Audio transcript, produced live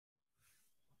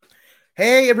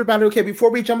Hey everybody, okay,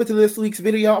 before we jump into this week's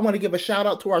video, I want to give a shout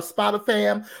out to our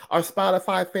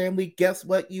Spotify family. Guess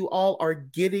what? You all are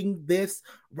getting this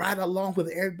right along with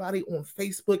everybody on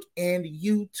Facebook and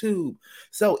YouTube.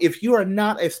 So if you are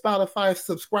not a Spotify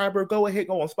subscriber, go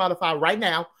on Spotify right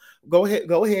now. Go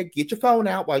ahead, get your phone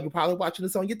out while you're probably watching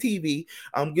this on your TV.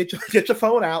 Get your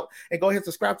phone out and go ahead and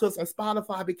subscribe to us on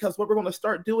Spotify, because what we're going to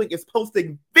start doing is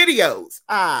posting videos.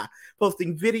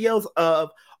 Posting videos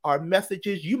of our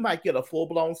messages. You might get a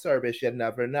full-blown service. You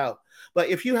never know. But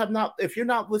if you're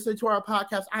not listening to our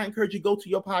podcast, I encourage you to go to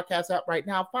your podcast app right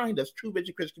now. Find us, True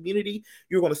Vision Christian Community.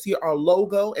 You're going to see our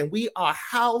logo, and we are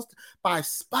housed by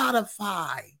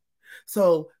Spotify.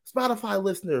 So Spotify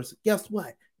listeners, guess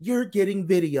what? You're getting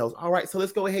videos. All right, so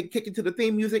let's go ahead and kick into the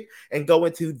theme music and go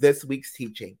into this week's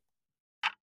teaching.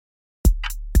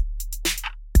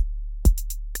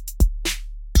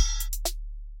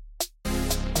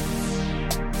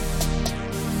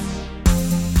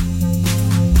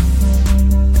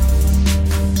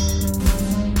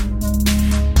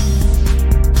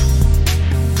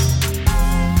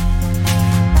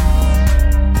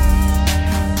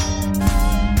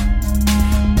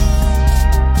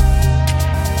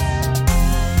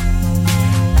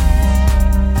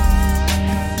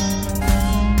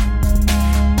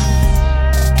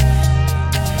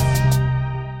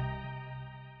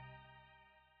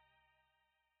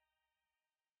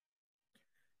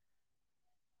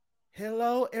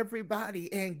 Hello,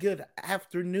 everybody, and good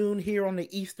afternoon here on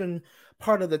the eastern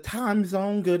part of the time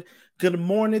zone. Good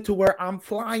morning to where I'm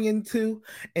flying to,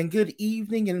 and good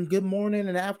evening and good morning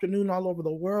and afternoon all over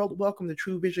the world. Welcome to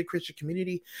True Vision Christian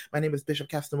Community. My name is Bishop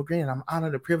Caston Green, and I'm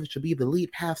honored and privileged to be the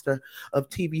lead pastor of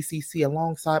TVCC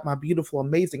alongside my beautiful,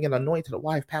 amazing, and anointed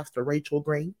wife, Pastor Rachel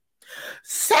Green.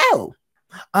 So,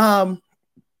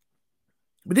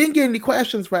 we didn't get any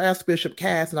questions for Ask Bishop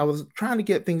Cass, and I was trying to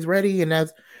get things ready. And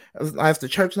as the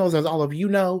church knows, as all of you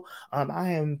know,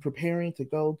 I am preparing to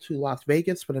go to Las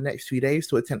Vegas for the next 2 days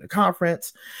to attend a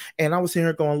conference. And I was sitting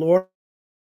here going, Lord,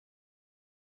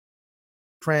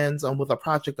 friends with a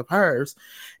project of hers,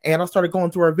 and I started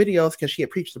going through her videos because she had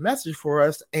preached a message for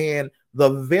us. And the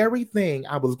very thing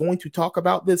I was going to talk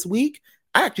about this week,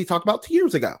 I actually talked about 2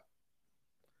 years ago.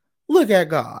 Look at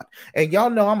God. And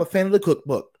y'all know I'm a fan of the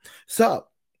cookbook. So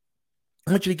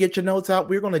I want you to get your notes out.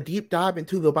 We're going to deep dive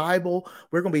into the Bible.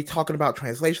 We're going to be talking about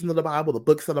translations of the Bible, the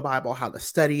books of the Bible, how to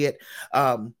study it.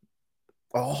 A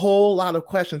whole lot of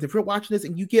questions. If you're watching this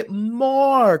and you get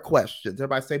more questions,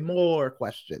 everybody say more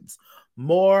questions.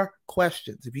 More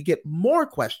questions. If you get more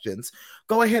questions,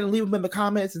 go ahead and leave them in the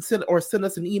comments and send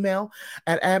us an email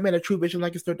at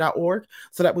admin@truevisionlancaster.org,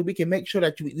 so that we can make sure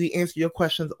that we answer your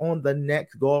questions on the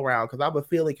next go around. Because I have a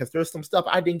feeling, because there's some stuff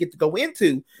I didn't get to go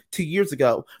into 2 years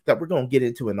ago that we're going to get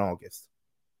into in August.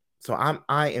 So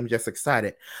I am just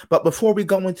excited. But before we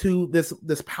go into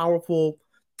this powerful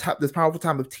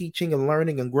time of teaching and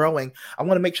learning and growing, I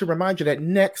want to make sure to remind you that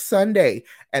next Sunday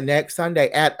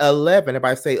at 11, if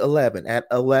I say 11, at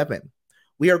 11,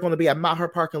 we are going to be at Maher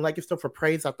Park in Lancaster for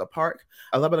Praise at the Park.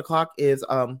 11 o'clock is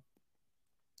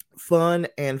fun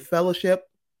and fellowship.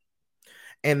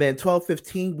 And then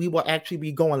 12:15, we will actually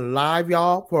be going live,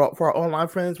 y'all, for our online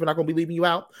friends. We're not going to be leaving you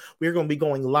out. We're going to be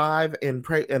going live and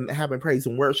pray and having praise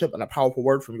and worship and a powerful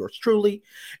word from yours truly.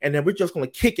 And then we're just going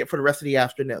to kick it for the rest of the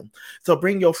afternoon. So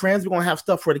bring your friends. We're going to have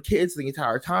stuff for the kids the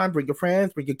entire time. Bring your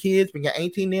friends, bring your kids, bring your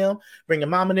auntie and them, bring your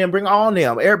mom and them, bring all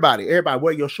them. Everybody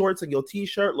wear your shorts and your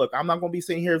t-shirt. Look, I'm not going to be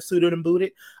sitting here suited and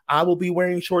booted. I will be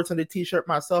wearing shorts and a t-shirt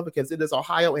myself, because it is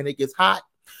Ohio and it gets hot.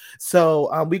 So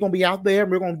we're going to be out there.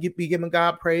 We're going to be giving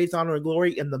God praise, honor, and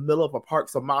glory in the middle of a park.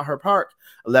 So Maher Park,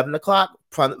 11 o'clock,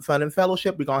 fun and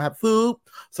fellowship. We're going to have food.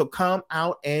 So come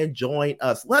out and join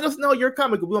us. Let us know you're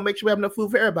coming, because we'll make sure we have enough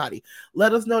food for everybody.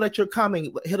 Let us know that you're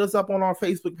coming. Hit us up on our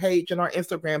Facebook page and our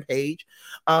Instagram page.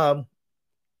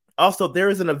 Also, there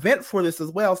is an event for this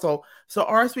as well. So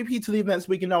RSVP to the event so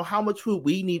we can know how much food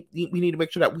we need to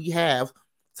make sure that we have,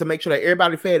 to make sure that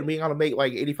everybody fed. We're going to make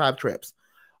like 85 trips.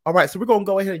 All right, so we're going to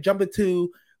go ahead and jump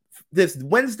into this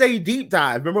Wednesday deep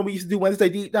dive. Remember we used to do Wednesday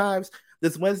deep dives?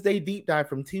 This Wednesday deep dive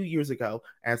from 2 years ago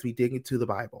as we dig into the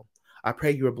Bible. I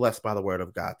pray you are blessed by the word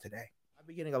of God today. I've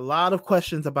been getting a lot of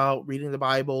questions about reading the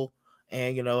Bible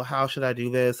and, how should I do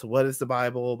this? What is the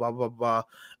Bible? Blah, blah, blah.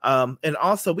 And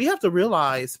also, we have to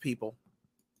realize, people,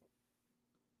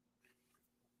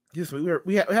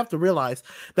 we have to realize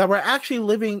that we're actually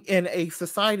living in a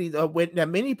society that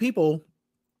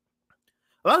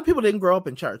a lot of people didn't grow up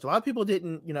in church. A lot of people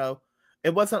didn't,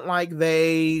 it wasn't like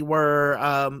they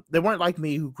weren't like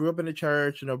me, who grew up in the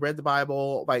church, read the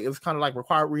Bible. Like, it was kind of like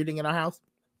required reading in our house.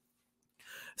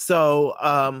 So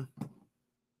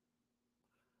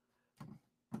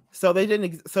So they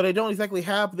don't exactly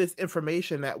have this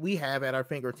information that we have at our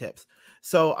fingertips.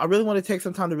 So I really want to take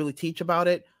some time to really teach about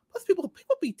it. Plus, people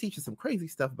be teaching some crazy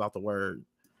stuff about the word.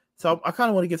 So I kind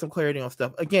of want to get some clarity on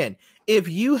stuff. Again, if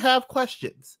you have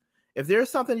questions, if there's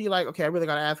something you like, okay, I really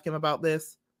got to ask him about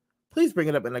this, please bring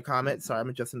it up in the comments. Sorry, I'm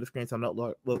adjusting the screen so I'm not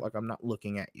look like I'm not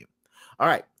looking at you. All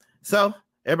right. So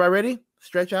everybody ready?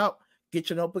 Stretch out. Get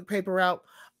your notebook paper out.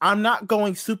 I'm not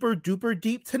going super duper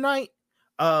deep tonight,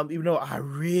 even though I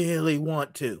really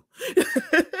want to.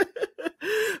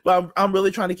 But I'm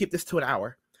really trying to keep this to an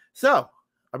hour. So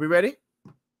are we ready?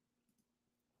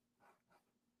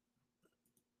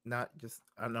 Not just,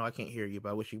 I know I can't hear you, but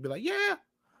I wish you could be like, yeah.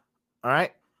 All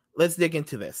right, let's dig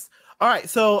into this. All right,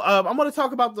 so I'm going to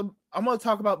talk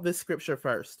about this scripture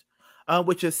first,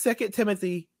 which is 2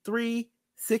 Timothy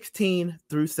 3:16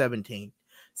 through 17.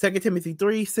 2 Timothy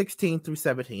 3:16 through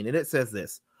 17, and it says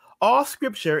this: all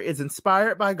scripture is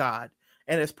inspired by God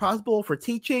and is possible for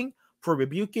teaching, for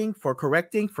rebuking, for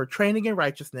correcting, for training in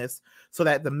righteousness, so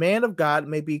that the man of God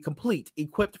may be complete,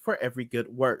 equipped for every good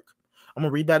work. I'm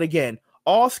going to read that again.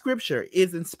 All scripture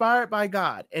is inspired by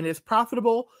God and is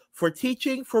profitable for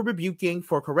teaching, for rebuking,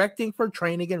 for correcting, for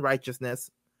training in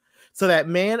righteousness, so that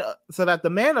the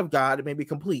man of God may be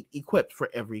complete, equipped for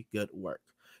every good work.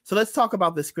 So let's talk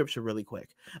about this scripture really quick.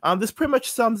 This pretty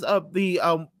much sums up the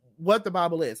what the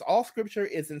Bible is. All scripture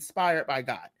is inspired by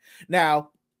God. Now,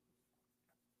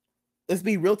 let's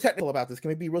be real technical about this. Can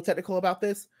we be real technical about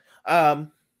this?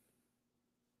 That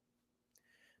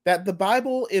the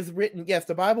Bible is written, yes,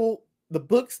 the Bible, the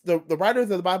books, the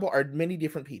writers of the Bible are many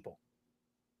different people.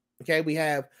 Okay, we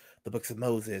have the books of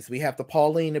Moses, we have the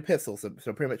Pauline epistles.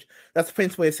 So pretty much that's the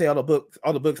fancy way to say all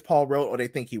the books Paul wrote or they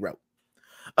think he wrote.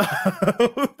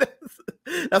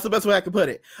 That's the best way I can put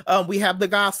it. We have the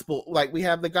gospel, like we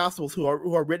have the gospels who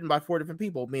are written by 4 different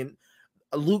people. I mean,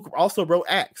 Luke also wrote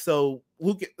Acts, so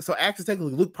Acts is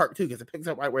technically Luke part 2 because it picks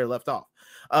up right where it left off.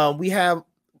 We have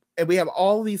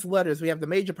all these letters. We have the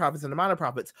major prophets and the minor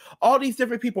prophets. All these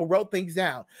different people wrote things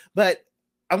down. But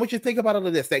I want you to think about all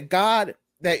of this,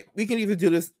 that we can either do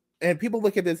this, and people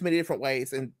look at this many different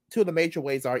ways, and 2 of the major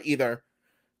ways are either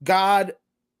God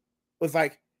was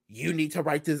like, you need to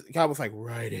write this. God was like,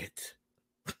 write it.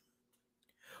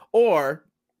 Or,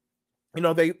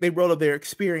 they wrote of their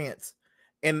experience,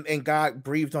 and God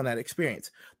breathed on that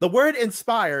experience. The word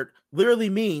inspired literally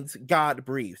means God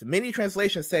breathed. Many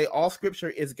translations say all scripture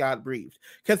is God breathed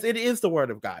because it is the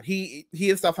word of God. He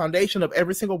is the foundation of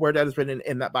every single word that is written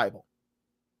in that Bible.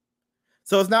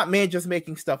 So it's not man just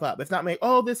making stuff up. It's not man,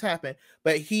 oh, this happened,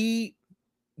 but he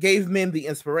gave men the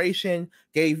inspiration,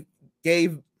 gave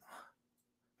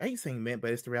I ain't saying men,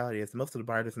 but it's the reality is most of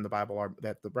the writers in the Bible are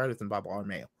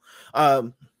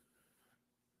male.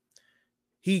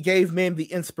 He gave men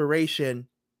the inspiration.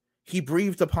 He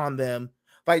breathed upon them.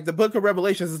 Like the book of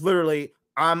Revelations is literally,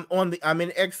 I'm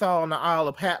in exile on the Isle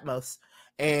of Patmos,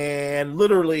 and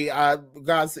literally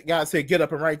God said, get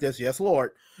up and write this. Yes,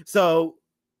 Lord. So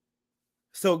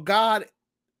God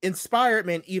inspired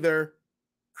men either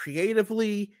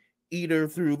creatively, either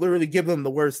through literally give them the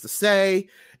words to say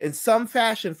in some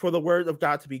fashion for the word of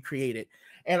God to be created.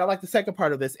 And I like the second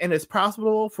part of this. And it's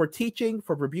possible for teaching,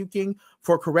 for rebuking,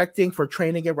 for correcting, for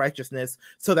training in righteousness,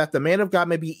 so that the man of God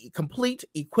may be complete,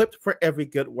 equipped for every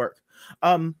good work.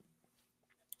 There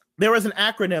was an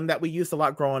acronym that we used a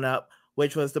lot growing up,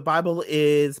 which was the Bible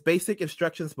is basic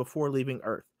instructions before leaving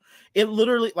earth. It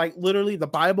literally, the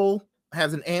Bible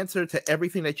has an answer to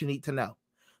everything that you need to know.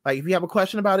 Like if you have a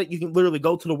question about it, you can literally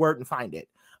go to the word and find it.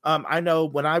 I know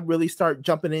when I really start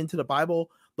jumping into the Bible,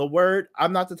 the word,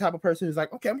 I'm not the type of person who's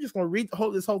like, okay, I'm just going to read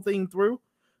this whole thing through.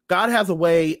 God has a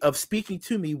way of speaking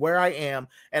to me where I am.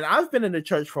 And I've been in the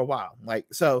church for a while.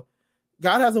 So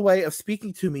God has a way of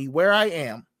speaking to me where I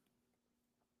am.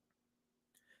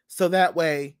 So that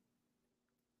way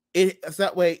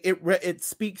it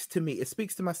speaks to me. It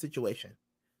speaks to my situation.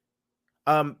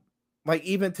 Like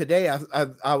even today,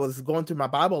 I was going through my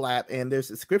Bible app and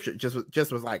there's a scripture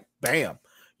just was like, bam,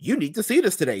 you need to see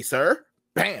this today, sir.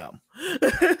 Bam.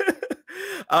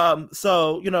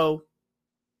 So,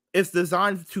 it's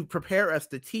designed to prepare us,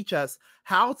 to teach us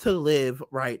how to live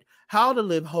right, how to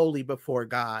live holy before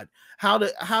God, how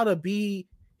to be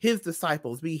his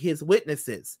disciples, be his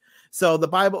witnesses. So the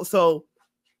Bible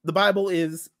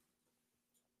is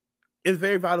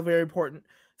very vital, very important.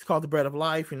 It's called the bread of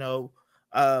life,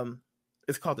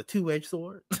 it's called the two-edged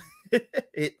sword.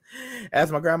 It,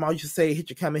 as my grandma used to say, hit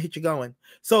you coming, hit you going.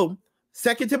 So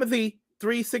 2 Timothy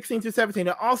 3:16 through 17,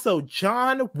 and also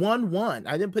John 1:1.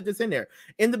 I didn't put this in there.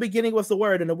 In the beginning was the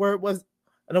word, and the word was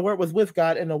with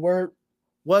God, and the word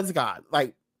was God.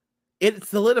 Like it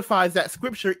solidifies that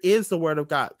scripture is the word of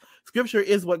God. Scripture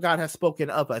is what God has spoken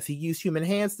of us. He used human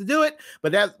hands to do it,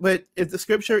 but the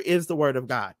scripture is the word of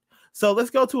God. So let's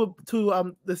go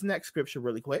to this next scripture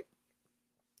really quick.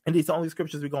 And these are the only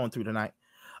scriptures we're going through tonight.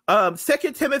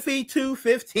 2 Timothy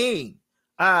 2:15.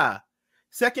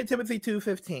 2 Timothy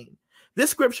 2:15. This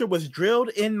scripture was drilled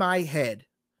in my head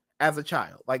as a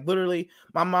child. Like literally,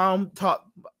 my mom taught,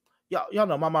 y'all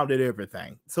know my mom did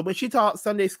everything. So when she taught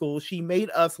Sunday school, she made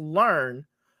us learn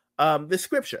the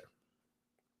scripture.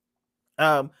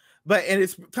 And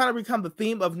it's kind of become the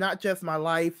theme of not just my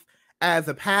life as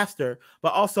a pastor,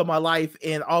 but also my life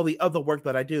in all the other work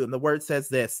that I do. And the word says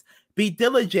this: be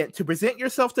diligent to present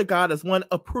yourself to God as one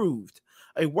approved,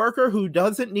 a worker who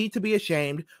doesn't need to be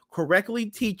ashamed, correctly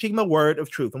teaching the word of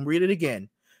truth. I'm reading it again.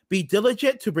 Be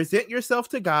diligent to present yourself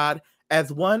to God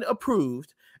as one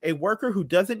approved, a worker who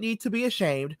doesn't need to be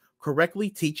ashamed, correctly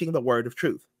teaching the word of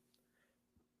truth.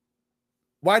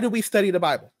 Why do we study the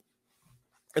Bible?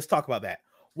 Let's talk about that.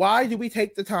 Why do we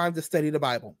take the time to study the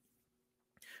Bible?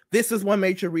 This is one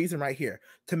major reason right here,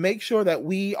 to make sure that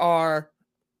we are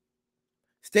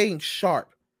staying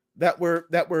sharp, that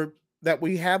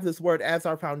we have this word as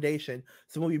our foundation.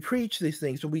 So when we preach these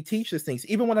things, when we teach these things,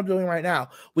 even what I'm doing right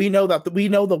now, we know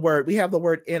the word. We have the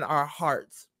word in our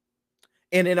hearts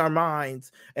and in our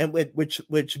minds, and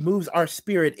which moves our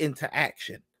spirit into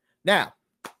action. Now,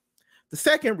 the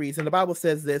second reason, the Bible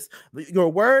says this: your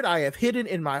word I have hidden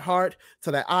in my heart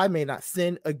so that I may not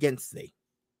sin against thee.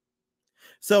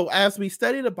 So as we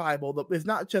study the Bible, it's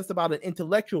not just about an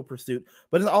intellectual pursuit,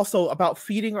 but it's also about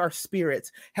feeding our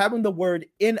spirits, having the word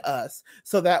in us,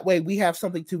 so that way we have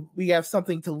something to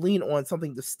lean on,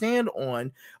 something to stand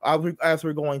on as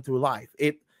we're going through life.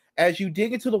 As you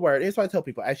dig into the word, here's what I tell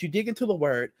people: as you dig into the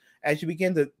word, as you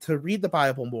begin to read the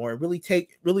Bible more, really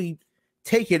take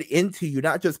it into you,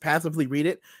 not just passively read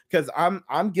it. Because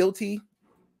I'm guilty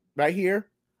right here.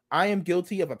 I am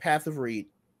guilty of a passive read.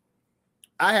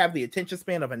 I have the attention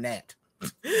span of a gnat.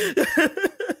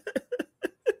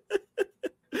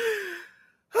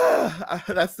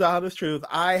 That's the honest truth.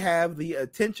 I have the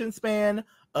attention span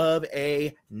of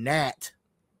a gnat.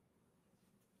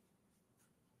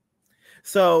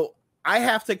 So I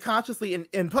have to consciously,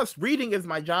 and plus reading is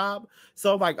my job.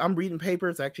 So like I'm reading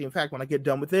papers. Actually, in fact, when I get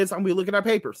done with this, I'm going to be looking at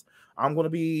papers. I'm going to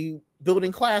be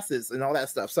building classes and all that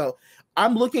stuff. So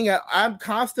I'm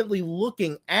constantly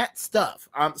looking at stuff.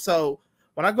 So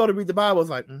when I go to read the Bible, it's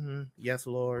like, yes,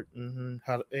 Lord.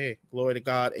 Hey, glory to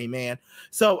God. Amen.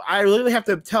 So I really have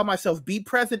to tell myself, be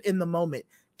present in the moment.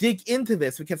 Dig into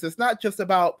this, because it's not just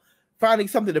about finding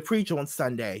something to preach on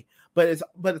Sunday, but it's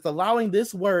allowing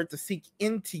this word to seek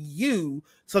into you,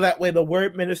 so that way the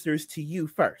word ministers to you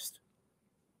first.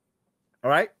 All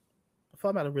right? I thought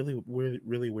about a really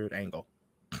weird angle.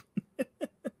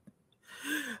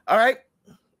 All right.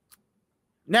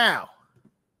 Now,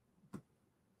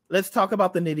 let's talk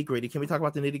about the nitty-gritty. Can we talk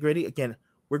about the nitty-gritty? Again,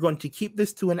 we're going to keep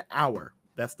this to an hour.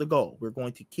 That's the goal. We're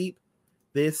going to keep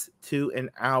this to an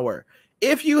hour.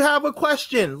 If you have a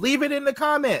question, leave it in the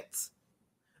comments.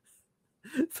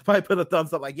 Somebody put a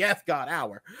thumbs up like, yes, God,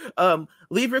 hour.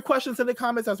 Leave your questions in the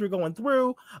comments as we're going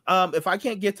through. If I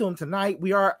can't get to them tonight,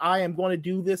 I am going to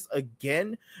do this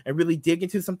again and really dig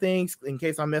into some things in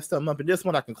case I messed them up in this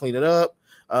one. I can clean it up,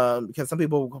 because some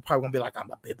people are probably going to be like,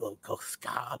 I'm a biblical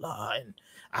scholar and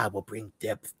I will bring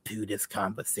depth to this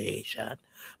conversation.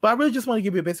 But I really just want to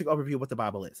give you a basic overview of what the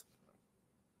Bible is.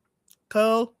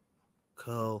 Cool.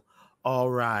 All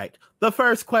right. The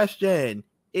first question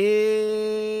is,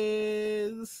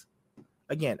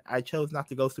 again, I chose not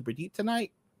to go super deep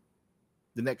tonight.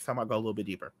 The next time I'll go a little bit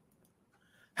deeper.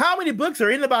 How many books are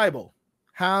in the Bible?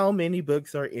 How many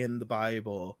books are in the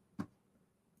Bible?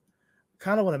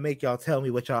 Kind of want to make y'all tell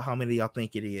me how many y'all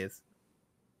think it is.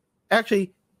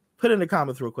 Actually, put in the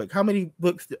comments real quick. How many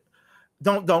books?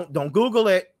 Don't Google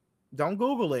it. Don't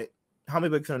Google it. How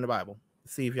many books are in the Bible?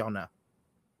 See if y'all know.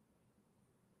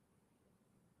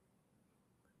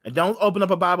 And don't open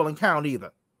up a Bible and count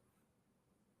either.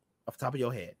 Off the top of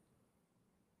your head.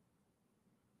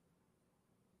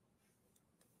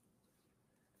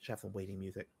 Should have some waiting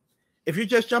music. If you're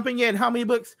just jumping in, how many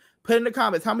books? Put in the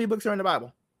comments. How many books are in the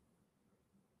Bible?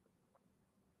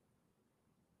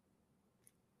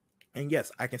 And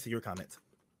yes, I can see your comments.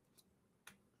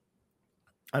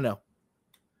 I know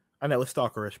it's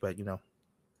stalkerish, but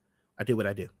I do what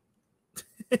I do.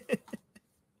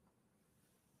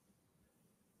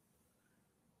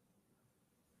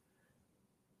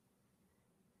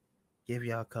 Give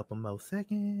y'all a couple more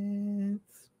seconds.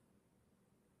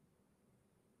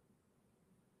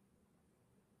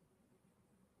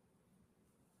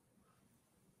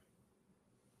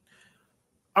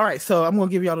 All right, so I'm going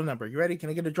to give y'all the number. You ready? Can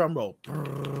I get a drum roll?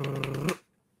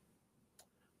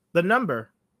 The number,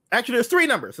 actually, there's 3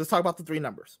 numbers. Let's talk about the 3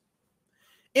 numbers.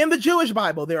 In the Jewish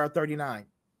Bible, there are 39.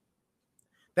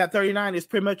 That 39 is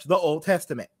pretty much the Old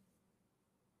Testament.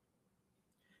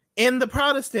 In the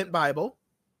Protestant Bible,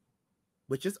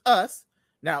 which is us,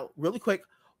 now, really quick,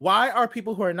 why are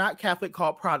people who are not Catholic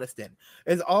called Protestant?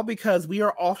 It's all because we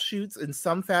are offshoots in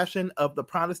some fashion of the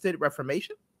Protestant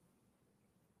Reformation.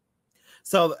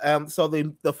 So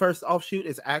the first offshoot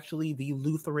is actually the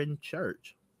Lutheran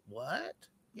Church. What?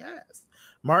 Yes.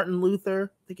 Martin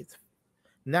Luther, I think it's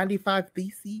 95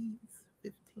 Theses,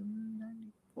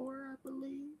 1594, I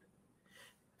believe.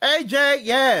 Hey, Jay,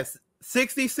 yes.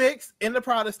 66 in the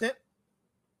Protestant.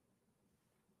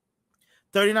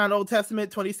 39 Old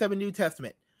Testament, 27 New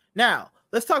Testament. Now,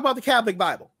 let's talk about the Catholic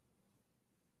Bible.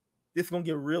 This is going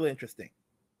to get real interesting.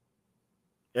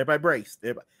 Everybody braced.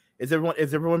 Is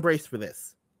everyone braced for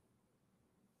this?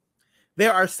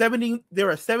 There are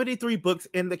 73 books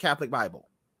in the Catholic Bible.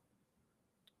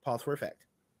 Pause for effect.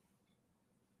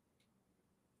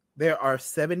 There are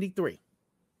 73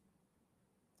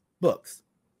 books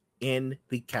in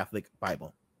the Catholic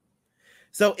Bible.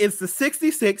 So it's the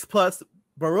 66 plus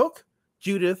Baruch,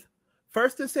 Judith,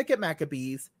 1st and 2nd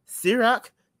Maccabees,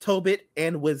 Sirach, Tobit,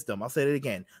 and Wisdom. I'll say it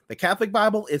again. The Catholic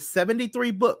Bible is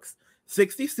 73 books,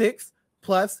 66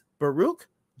 plus Baruch,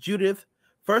 Judith,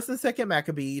 1st and 2nd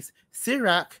Maccabees,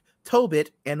 Sirach, Tobit,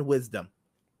 and Wisdom.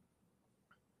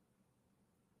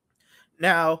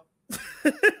 Now,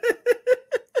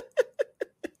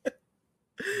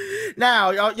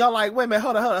 y'all like, wait a minute,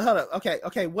 hold on.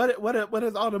 Okay. What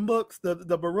is all the books?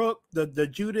 The Baruch, the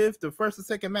Judith, the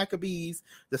 1st and 2nd Maccabees,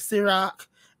 the Sirach,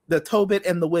 the Tobit,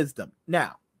 and the Wisdom.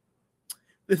 Now,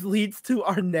 this leads to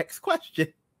our next question,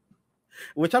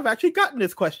 which I've actually gotten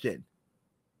this question.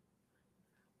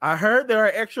 I heard there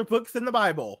are extra books in the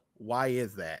Bible. Why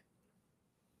is that?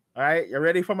 All right, you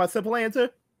ready for my simple answer?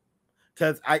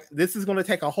 Because this is going to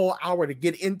take a whole hour to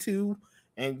get into,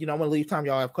 and I'm going to leave time.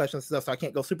 Y'all have questions and stuff, so I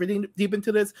can't go super deep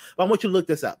into this. But I want you to look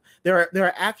this up. There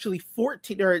are actually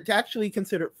 14. There are actually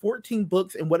considered 14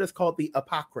 books in what is called the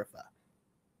Apocrypha,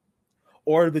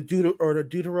 or the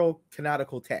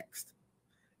Deuterocanonical text.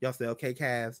 Y'all say, okay,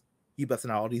 Kaz, you busting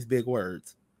all these big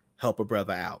words. Help a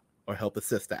brother out or help a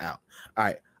sister out. All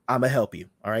right, I'm gonna help you.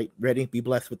 All right, ready? Be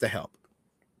blessed with the help.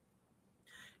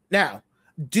 Now,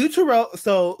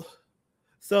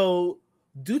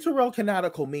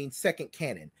 Deuterocanonical means second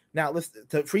canon. Now,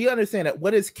 for you to understand that,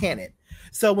 what is canon?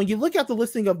 So when you look at the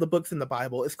listing of the books in the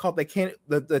Bible, it's called the canon.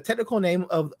 The technical name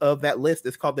of that list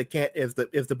is called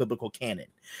the biblical canon.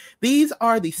 These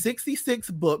are the 66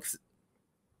 books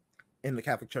in the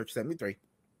Catholic Church, 73,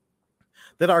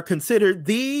 that are considered.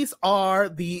 These are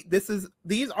the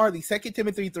 2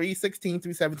 Timothy 3:16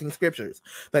 through 17 scriptures.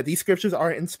 That these scriptures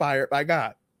are inspired by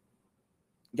God.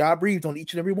 God breathed on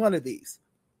each and every one of these.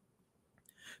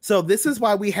 So this is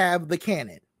why we have the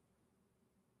canon.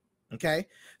 Okay,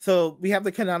 so we have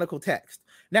the canonical text.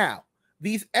 Now,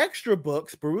 these extra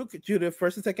books, Baruch, Judith,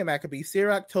 1st and 2nd Maccabees,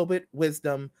 Sirach, Tobit,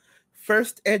 Wisdom,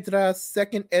 1st Esdras,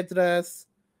 2nd Esdras,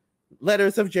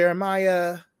 Letters of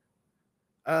Jeremiah,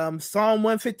 Psalm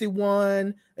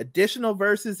 151, additional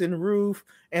verses in Ruth,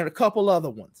 and a couple other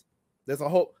ones. There's a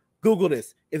whole, Google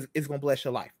this, it's going to bless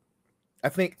your life. I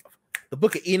think the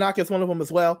book of Enoch is one of them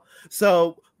as well.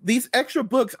 So these extra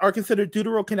books are considered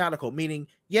deuterocanonical, meaning,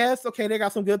 yes, okay, they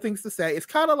got some good things to say. It's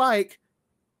kind of like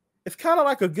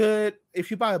a good, if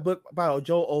you buy a book, buy a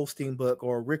Joel Osteen book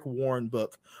or a Rick Warren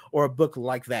book or a book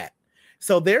like that.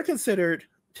 So they're considered,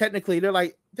 technically,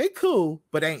 they cool,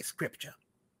 but they ain't scripture.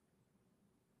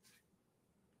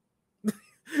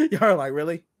 Y'all are like,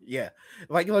 really? Yeah.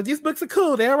 Like, these books are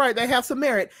cool. They're right. They have some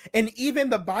merit. And even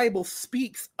the Bible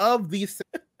speaks of these,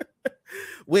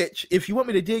 which, if you want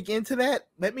me to dig into that,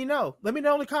 let me know. Let me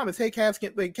know in the comments. Hey, Cass,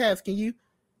 can you?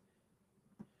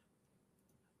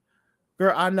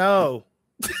 Girl, I know.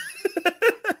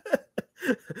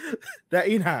 That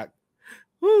Enoch.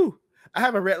 Woo. I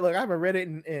haven't read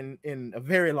it in a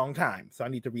very long time, so I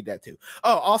need to read that too.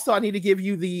 Oh, also, I need to give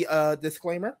you the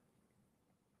disclaimer.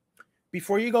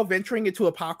 Before you go venturing into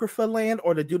Apocrypha land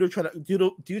or the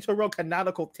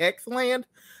Deuterocanonical text land,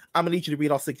 I'm going to need you to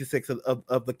read all 66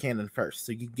 of the canon first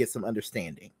so you can get some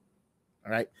understanding.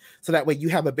 All right? So that way you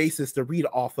have a basis to read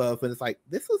off of, and it's like,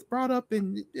 this was brought up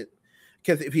in...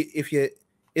 Because if you...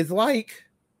 It's like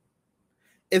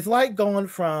going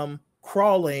from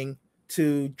crawling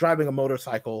to driving a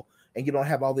motorcycle and you don't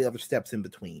have all the other steps in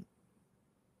between.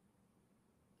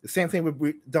 The same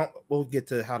thing we'll get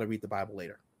to how to read the Bible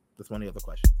later. That's one of the other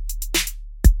questions.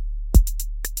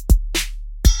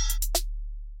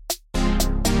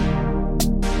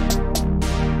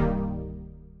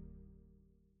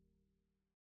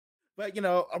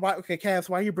 But okay, Cass,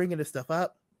 why are you bringing this stuff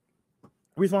up? The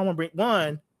reason why I want to bring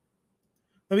one,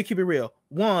 let me keep it real.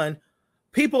 One,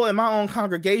 people in my own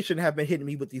congregation have been hitting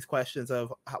me with these questions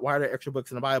of why are there extra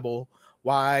books in the Bible?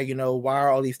 Why are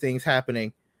all these things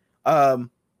happening?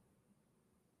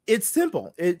 It's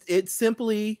simple. It's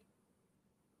simply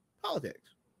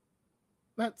politics.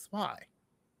 That's why.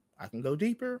 I can go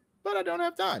deeper, but I don't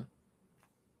have time.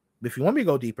 If you want me to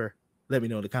go deeper, let me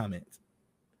know in the comments.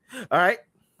 All right.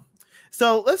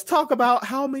 So let's talk about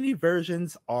how many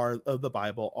versions of the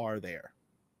Bible are there.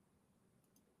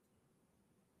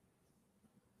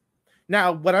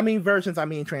 Now, what I mean versions, I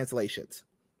mean translations.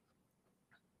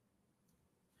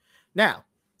 Now,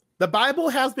 the Bible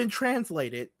has been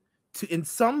translated to, in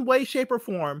some way, shape, or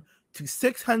form, to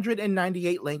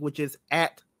 698 languages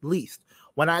at least.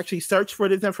 When I actually searched for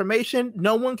this information,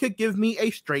 no one could give me a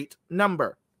straight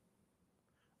number.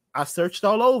 I searched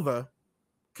all over,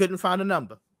 couldn't find a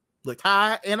number. Looked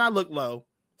high and I looked low,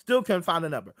 still couldn't find a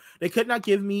number. They could not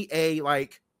give me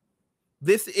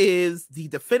this is the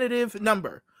definitive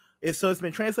number. So it's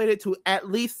been translated to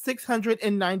at least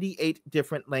 698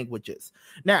 different languages.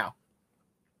 Now,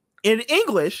 in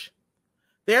English,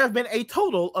 there have been a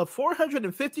total of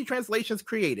 450 translations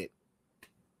created.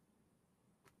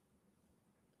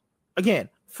 Again,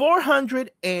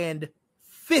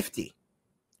 450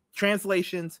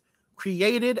 translations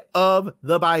created of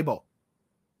the Bible.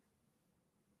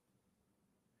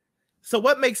 So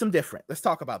what makes them different? Let's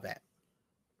talk about that.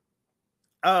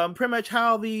 Pretty much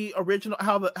how the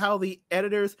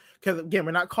editors, because again,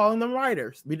 we're not calling them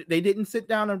writers. They didn't sit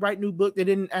down and write new book. They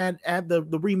didn't add the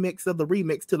remix of the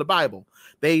remix to the Bible.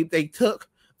 They took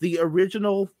the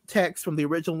original text from the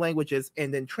original languages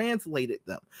and then translated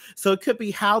them. So it could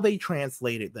be how they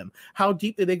translated them. How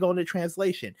deep did they go into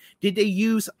translation? Did they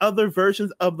use other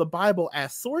versions of the Bible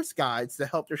as source guides to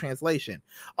help their translation?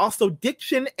 Also,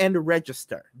 diction and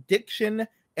register. Diction,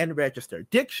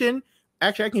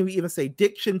 actually, I can even say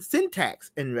diction, syntax,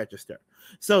 and register.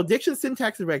 So diction,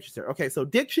 syntax, and register. Okay, so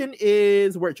diction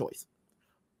is word choice.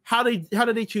 How do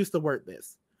they choose to word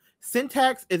this?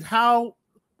 Syntax is how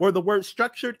were the words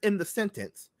structured in the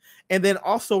sentence, and then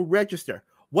also register.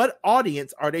 What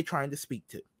audience are they trying to speak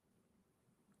to?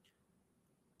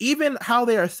 Even how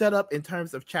they are set up in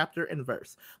terms of chapter and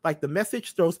verse. Like the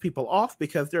Message throws people off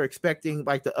because they're expecting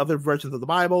like the other versions of the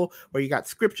Bible where you got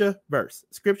scripture, verse,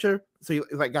 scripture. So you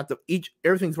like got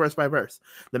everything's verse by verse.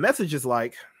 The Message is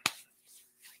like,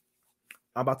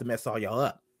 I'm about to mess all y'all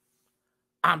up.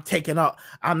 I'm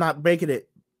not making it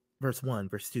verse 1,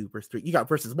 verse 2, verse 3. You got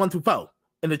verses 1 through 4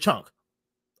 in the chunk.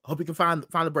 Hope you can find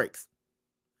the breaks.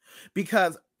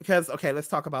 Because okay, let's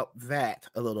talk about that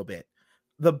a little bit.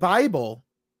 The Bible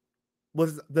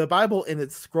in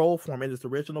its scroll form, in its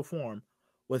original form,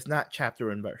 was not chapter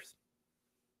and verse.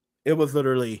 It was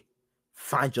literally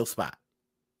find your spot.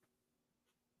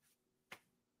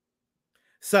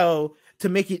 So to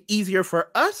make it easier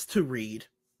for us to read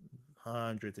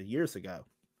hundreds of years ago,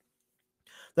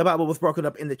 the Bible was broken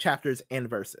up into chapters and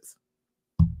verses.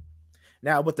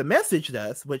 Now, what the Message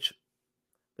does, which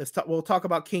we'll talk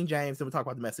about King James and we'll talk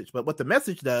about the Message, but what the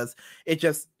Message does, it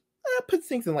just puts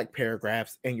things in like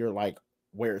paragraphs and you're like,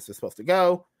 where is this supposed to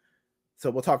go?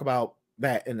 So we'll talk about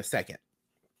that in a second.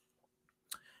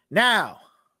 Now,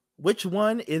 which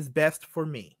one is best for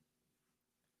me?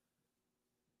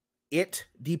 It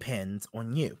depends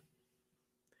on you.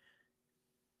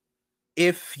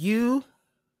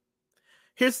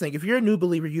 Here's the thing, if you're a new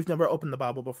believer, you've never opened the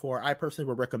Bible before, I personally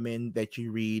would recommend that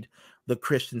you read the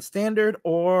Christian Standard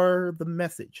or the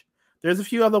Message. There's a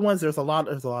few other ones. There's a lot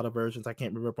of versions. I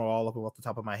can't remember all of them off the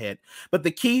top of my head. But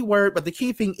the key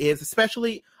thing is,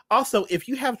 especially also, if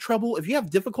you have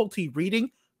difficulty reading,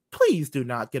 please do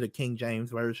not get a King James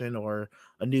version or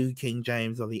a new King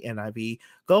James or the NIV.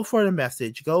 Go for the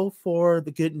Message. Go for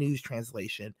the Good News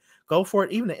Translation. Go for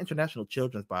it. Even the International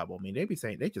Children's Bible. I mean, they be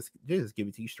saying they just give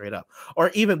it to you straight up.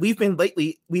 Or even we've been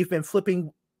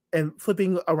flipping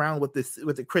around with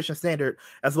the Christian Standard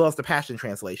as well as the Passion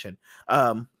Translation.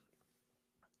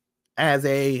 As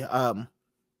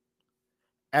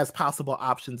possible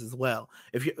options as well.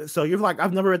 You're like,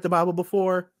 I've never read the Bible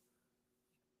before,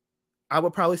 I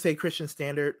would probably say Christian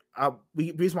Standard.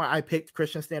 The reason why I picked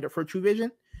Christian Standard for True Vision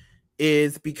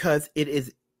is because it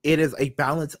is a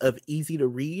balance of easy to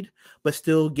read, but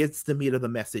still gets the meat of the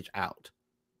message out.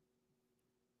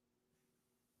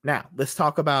 Now, let's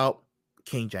talk about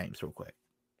King James real quick.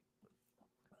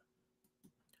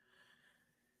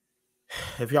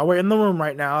 If y'all were in the room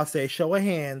right now, I'll say show of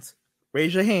hands,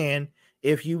 raise your hand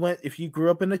if you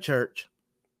grew up in the church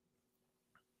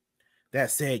that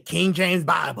said King James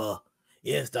Bible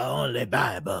is the only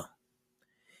Bible.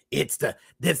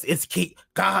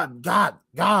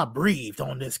 God breathed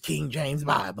on this King James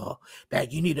Bible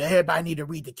that everybody need to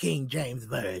read the King James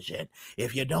Version.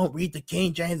 If you don't read the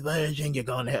King James Version, you're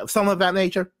gonna have something of that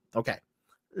nature. Okay,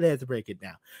 let's break it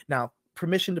down. Now,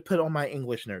 permission to put on my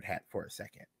English nerd hat for a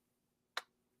second.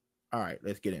 All right,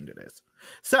 let's get into this.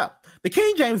 So, the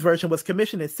King James Version was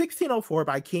commissioned in 1604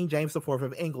 by King James IV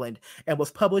of England and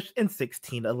was published in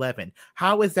 1611.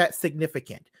 How is that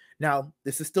significant? Now,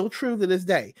 this is still true to this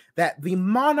day, that the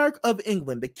monarch of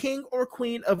England, the king or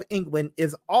queen of England,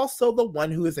 is also the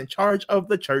one who is in charge of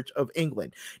the Church of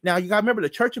England. Now, you got to remember, the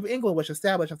Church of England was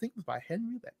established, I think it was by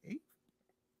Henry VIII.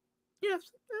 Yes,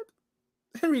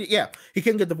 Henry, yeah, he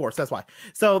couldn't get divorced. That's why.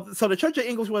 So the Church of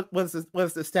England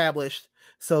was established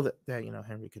so that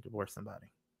Henry could divorce somebody.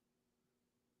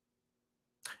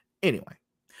 Anyway,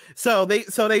 so they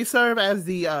serve as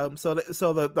the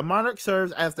the monarch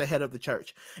serves as the head of the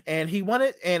church, and he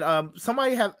wanted, and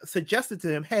somebody had suggested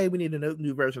to him, hey, we need a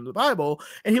new version of the Bible,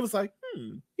 and he was like,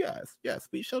 yes,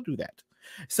 we shall do that.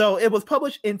 So it was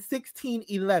published in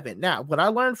 1611. Now, what I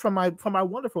learned from my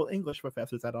wonderful English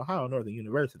professors at Ohio Northern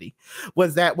University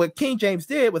was that what King James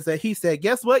did was that he said,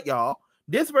 guess what, y'all?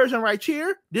 This version right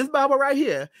here, this Bible right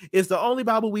here, is the only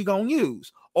Bible we gonna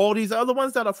use. All these other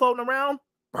ones that are floating around,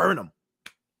 burn them.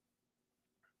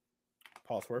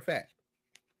 Pause for effect.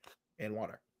 And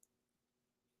water.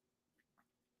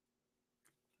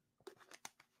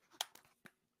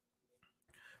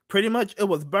 Pretty much, it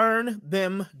was burn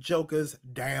them jokers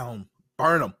down.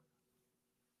 Burn them.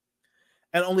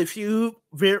 And only few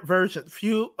of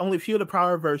the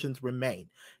prior versions remain.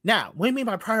 Now, what do you mean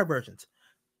by prior versions?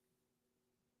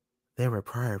 There were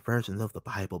prior versions of the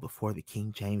Bible before the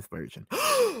King James Version.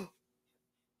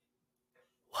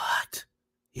 What?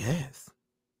 Yes.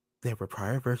 There were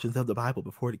prior versions of the Bible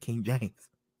before the King James.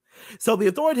 So the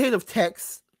authoritative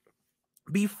texts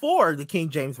before the King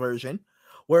James Version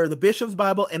were the Bishop's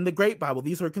Bible and the Great Bible.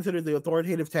 These were considered the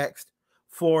authoritative text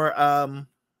for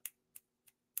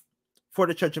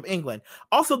the Church of England.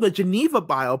 Also, the Geneva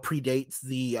Bible predates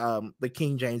the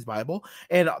King James Bible,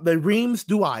 and the Reims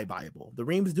Douai Bible. The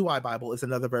Reims Douai Bible is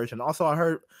another version. Also, I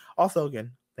heard. Also,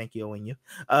 again, thank you, Owen.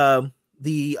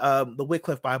 The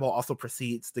Wycliffe Bible also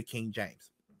precedes the King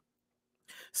James.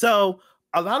 So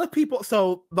a lot of people.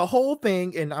 So the whole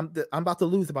thing, and I'm about to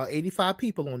lose about 85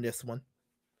 people on this one.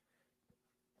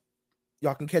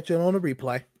 Y'all can catch it on the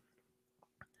replay.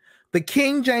 The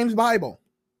King James Bible.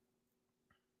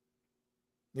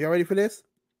 You ready for this?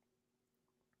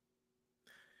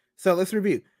 So let's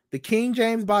review. The King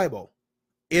James Bible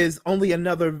is only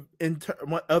another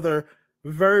other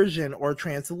version or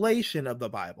translation of the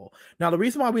Bible. Now, the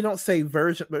reason why we don't say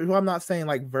version, but I'm not saying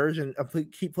like version,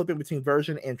 keep flipping between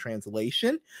version and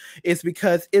translation, is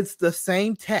because it's the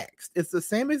same text. It's the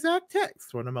same exact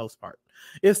text for the most part.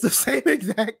 It's the same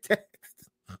exact text.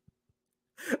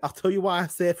 I'll tell you why I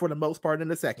said for the most part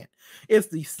in a second. It's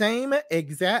the same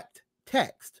exact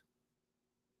text,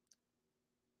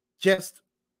 just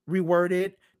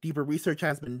reworded. Deeper research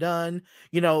has been done.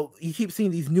 You keep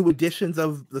seeing these new editions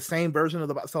of the same version of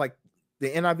the Bible. So like the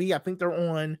NIV, I think they're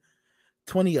on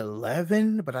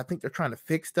 2011, but I think they're trying to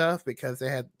fix stuff because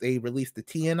they released the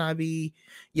TNIV.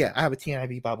 Yeah, I have a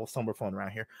TNIV Bible somewhere floating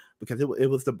around here because it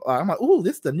was I'm like, oh,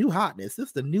 this is the new hotness, this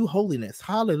is the new holiness,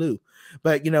 hallelujah.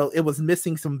 But it was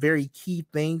missing some very key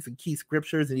things and key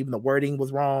scriptures, and even the wording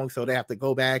was wrong, so they have to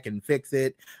go back and fix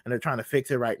it, and they're trying to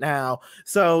fix it right now.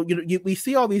 So we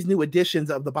see all these new editions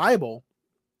of the Bible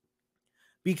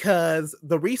because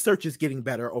the research is getting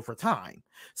better over time.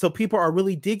 So people are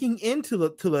really digging into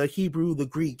the Hebrew, the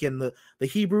Greek, and the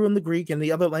Hebrew and the Greek and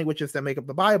the other languages that make up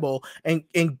the Bible, and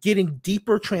getting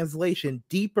deeper translation,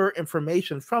 deeper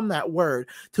information from that word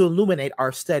to illuminate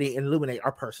our study and illuminate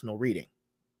our personal reading.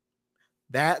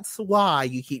 That's why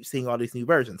you keep seeing all these new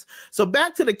versions. So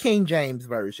back to the King James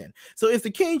Version. So is the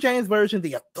King James Version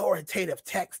the authoritative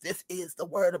text? This is the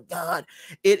word of God.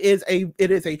 It is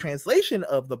a translation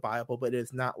of the Bible, but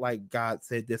it's not like God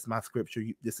said, this is my scripture,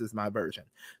 this is my version.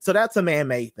 So that's a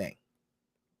man-made thing.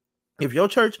 If your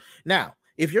church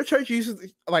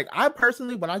uses, like I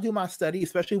personally, when I do my study,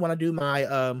 especially when I do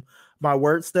my my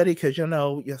word study, because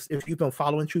yes, if you've been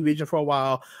following True Vision for a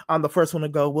while, I'm the first one to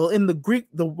go, well, in the Greek,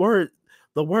 the word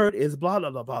is blah, blah,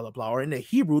 blah, blah, blah, or in the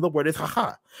Hebrew, the word is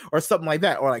haha, or something like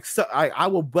that. Or like, so I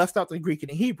will bust out the Greek and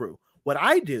the Hebrew. What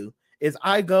I do is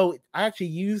I actually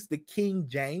use the King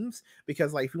James,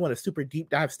 because like, if you want a super deep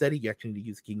dive study, you actually need to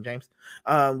use King James.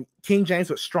 King James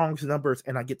with Strong's numbers,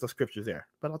 and I get the scriptures there.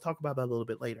 But I'll talk about that a little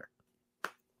bit later.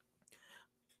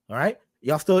 All right.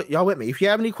 Y'all with me? If you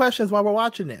have any questions while we're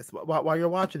watching this, while you're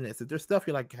watching this, if there's stuff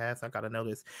you're like, Cass, I gotta know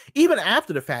this, even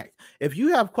after the fact, if you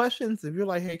have questions, if you're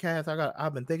like, hey, Cass,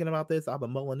 I've been thinking about this, I've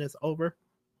been mulling this over,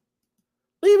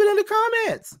 leave it in the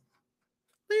comments.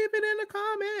 Leave it in the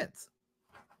comments.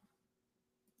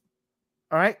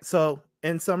 All right. So,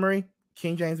 in summary,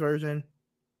 King James Version,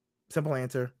 simple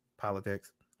answer,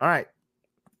 politics. All right.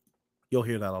 You'll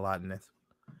hear that a lot in this.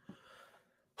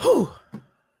 Whew.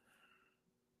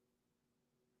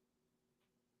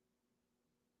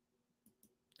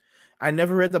 I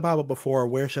never read the Bible before.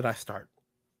 Where should I start?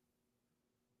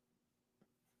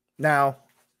 Now,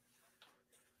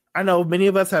 I know many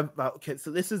of us have, okay,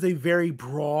 so this is a very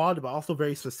broad, but also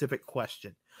very specific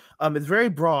question. It's very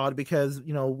broad because,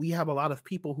 we have a lot of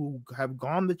people who have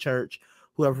gone to church,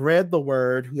 who have read the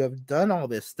word, who have done all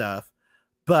this stuff,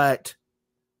 but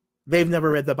they've never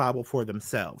read the Bible for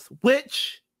themselves,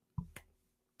 which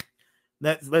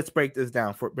let's break that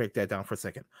down for a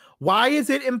second. Why is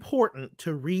it important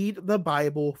to read the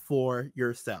Bible for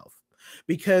yourself?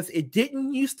 Because it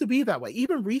didn't used to be that way.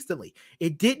 Even recently,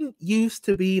 it didn't used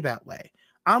to be that way.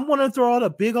 I'm going to throw out a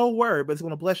big old word, but it's going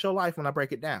to bless your life when I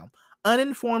break it down.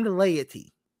 Uninformed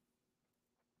laity.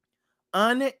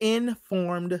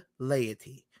 Uninformed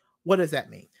laity. What does that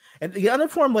mean? And the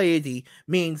uninformed laity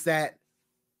means that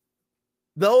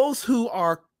those who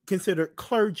are considered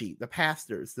clergy, the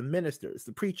pastors, the ministers,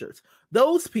 the preachers,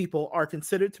 those people are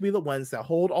considered to be the ones that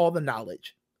hold all the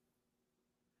knowledge.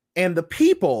 And the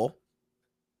people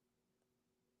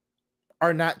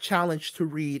are not challenged to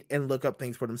read and look up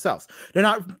things for themselves.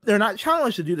 They're not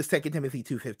challenged to do the 2 Timothy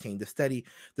 2:15, to study,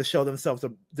 to show themselves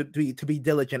to be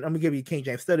diligent. I'm gonna give you King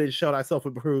James, study to show thyself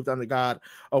approved unto God,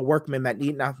 a workman that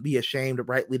need not be ashamed of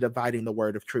rightly dividing the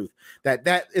word of truth.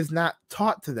 That is not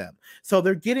taught to them. So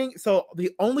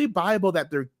the only Bible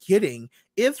that they're getting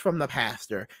is from the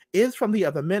pastor, is from the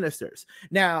other ministers.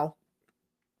 Now,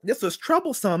 this was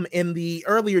troublesome in the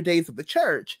earlier days of the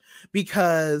church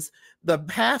because the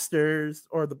pastors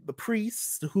or the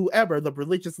priests, whoever, the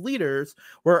religious leaders,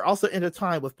 were also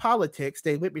intertwined with politics.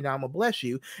 Stay with me now, I'm gonna bless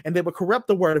you. And they would corrupt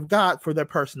the word of God for their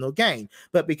personal gain.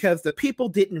 But because the people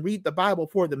didn't read the Bible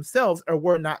for themselves, or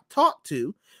were not taught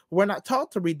to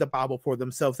read the Bible for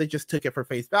themselves, they just took it for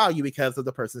face value because of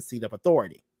the person's seat of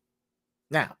authority.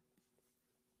 Now,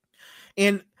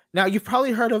 you've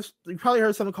probably heard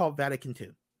something called Vatican II.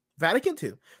 Vatican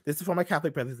II. This is for my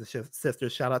Catholic brothers and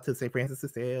sisters. Shout out to St. Francis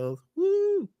of Sales.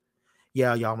 Woo!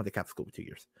 Yeah, y'all went to Catholic school for 2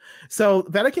 years. So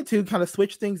Vatican II kind of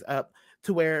switched things up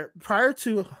to where prior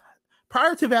to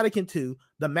Vatican II,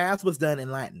 the Mass was done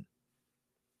in Latin.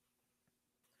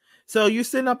 So you're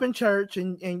sitting up in church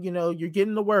and you're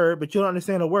getting the word, but you don't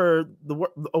understand a word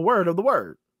of the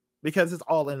word because it's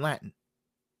all in Latin.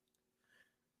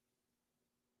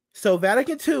 So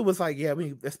Vatican II was like, yeah,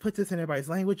 let's put this in everybody's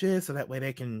languages so that way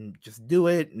they can just do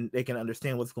it and they can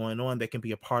understand what's going on. They can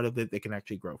be a part of it. They can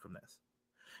actually grow from this.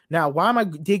 Now, why am I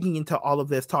digging into all of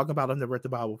this, talking about I've never read the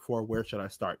Bible before? Where should I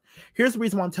start? Here's the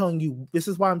reason why I'm telling you. This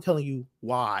is why I'm telling you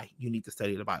why you need to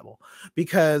study the Bible.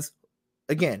 Because,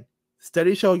 again,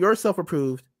 studies show yourself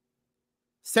approved.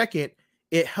 Second,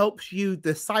 it helps you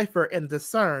decipher and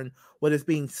discern what is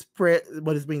being spread,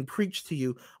 what is being preached to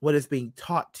you, what is being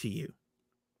taught to you.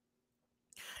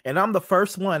 And I'm the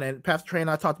first one, and Pastor Trey and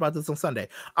I talked about this on Sunday.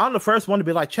 I'm the first one to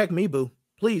be like, check me, boo.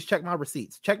 Please check my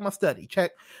receipts. Check my study.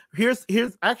 Check. Here's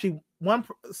actually one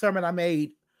sermon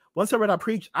I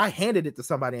preached, I handed it to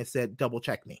somebody and said, double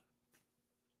check me.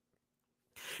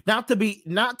 Not to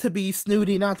be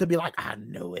snooty, not to be like, I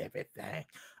know everything.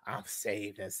 I'm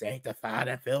saved and sanctified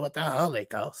and filled with the Holy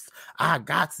Ghost. I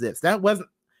got this. That wasn't,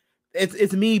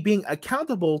 it's me being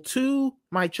accountable to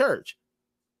my church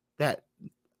that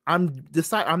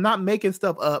I'm not making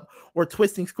stuff up or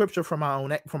twisting scripture for my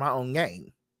own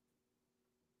gain.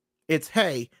 It's,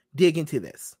 hey, dig into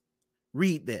this,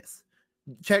 read this,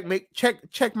 check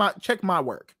my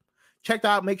work, check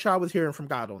out, make sure I was hearing from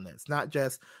God on this, not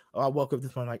just I woke up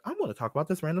this morning like I'm going to talk about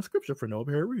this random scripture for no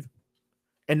apparent reason,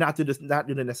 and not do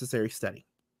the necessary study.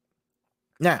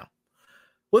 Now,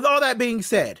 with all that being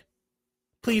said,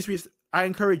 please I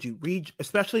encourage you, read,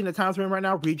 especially in the times we're in right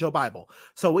now, read your Bible.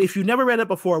 So if you never read it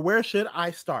before, where should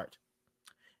I start?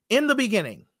 In the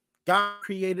beginning, God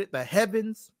created the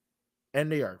heavens and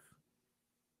the earth.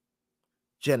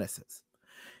 Genesis.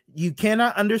 You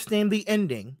cannot understand the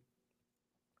ending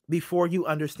before you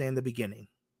understand the beginning.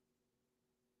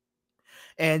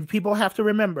 And people have to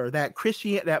remember that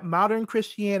that modern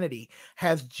Christianity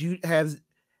has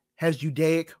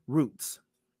Judaic roots.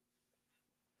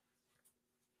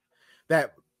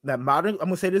 That modern, I'm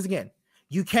going to say this again.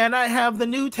 You cannot have the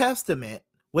New Testament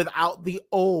without the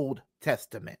Old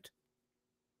Testament.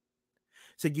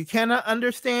 So you cannot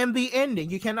understand the ending.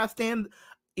 You cannot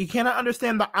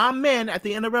understand the Amen at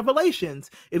the end of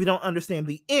Revelations if you don't understand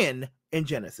the end in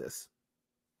Genesis.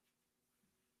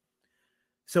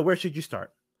 So where should you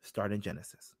start? Start in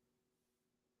Genesis.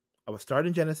 I would start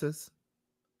in Genesis,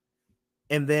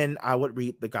 and then I would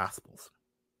read the Gospels.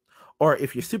 Or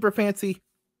if you're super fancy,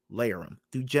 layer them.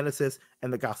 Do Genesis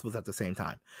and the Gospels at the same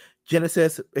time.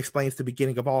 Genesis explains the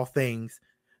beginning of all things.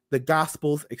 The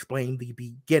Gospels explain the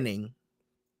beginning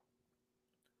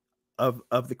of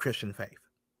the Christian faith.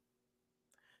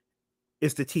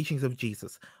 It's the teachings of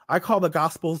Jesus. I call the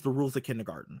Gospels the rules of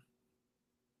kindergarten.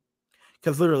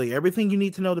 Because literally everything you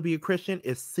need to know to be a Christian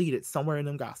is seated somewhere in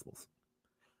them Gospels.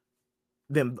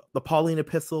 Then the Pauline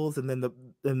epistles, and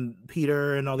then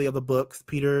Peter and all the other books,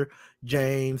 Peter,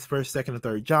 James, 1st, 2nd, and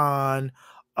 3rd John,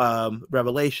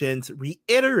 Revelations,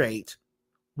 reiterate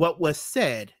what was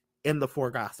said in the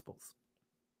 4 Gospels.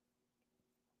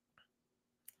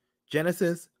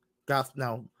 Genesis, Gospel.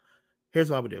 Now, here's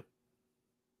what I would do.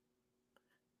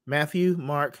 Matthew,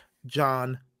 Mark,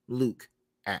 John, Luke,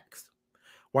 Acts.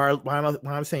 Why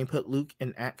I'm saying put Luke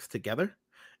and Acts together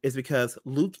is because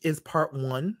Luke is part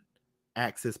 1,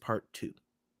 Acts is part 2.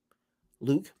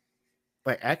 Luke,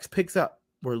 like Acts picks up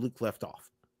where Luke left off.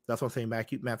 That's what I'm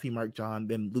saying. Matthew, Mark, John,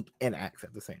 then Luke and Acts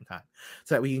at the same time,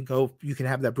 so that you can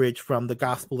have that bridge from the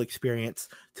gospel experience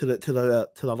to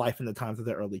the life and the times of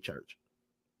the early church.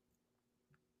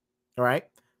 All right.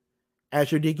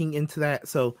 As you're digging into that,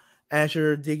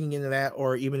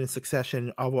 or even in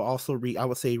succession, I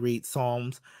would say read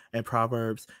Psalms and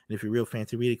Proverbs, and if you're real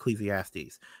fancy, read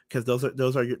Ecclesiastes, because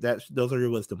those are your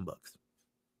wisdom books.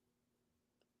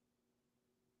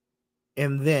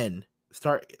 And then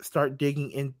start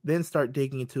digging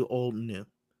into Old and New.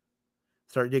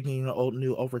 Start digging into Old and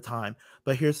New over time.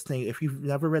 But here's the thing: if you've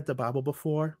never read the Bible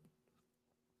before,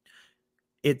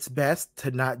 it's best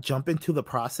to not jump into the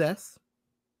process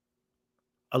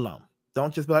alone.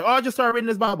 Don't just be like, oh, I just started reading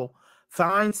this Bible.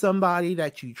 Find somebody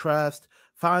that you trust.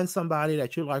 Find somebody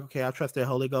that you're like, okay, I trust their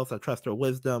Holy Ghost. I trust their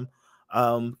wisdom.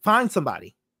 Find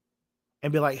somebody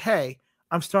and be like, hey,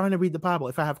 I'm starting to read the Bible.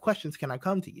 If I have questions, can I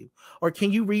come to you? Or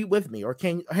can you read with me? Or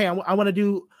I want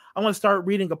to start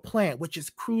reading a plan, which is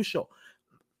crucial.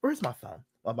 Where's my phone?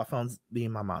 Well, my phone's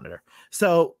being my monitor.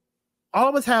 So all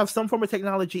of us have some form of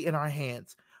technology in our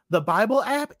hands. The Bible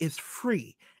app is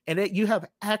free, and you have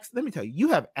access. Let me tell you, you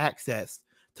have access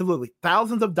to literally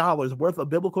thousands of dollars worth of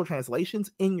biblical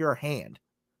translations in your hand.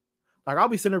 Like I'll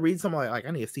be sitting there reading something like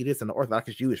I need to see this in the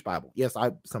Orthodox Jewish Bible. Yes,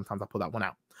 sometimes I pull that one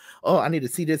out. Oh, I need to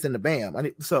see this in the BAM.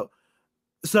 So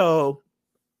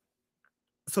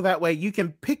that way you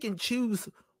can pick and choose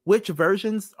which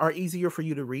versions are easier for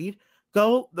you to read.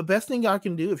 The best thing I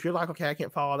can do if you're like, okay, I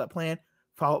can't follow that plan.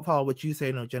 Follow what you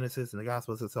say, Genesis and the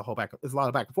Gospels. It's a lot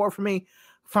of back and forth for me.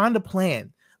 Find a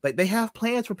plan. Like they have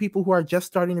plans for people who are just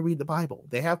starting to read the Bible.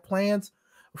 They have plans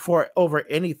for over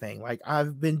anything. Like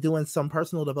I've been doing some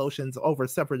personal devotions over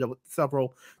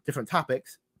several different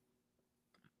topics.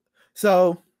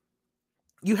 So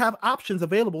you have options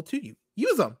available to you.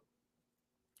 Use them.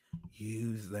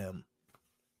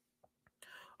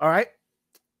 All right.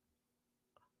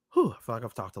 I feel like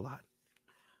I've talked a lot.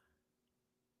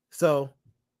 So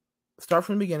start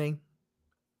from the beginning.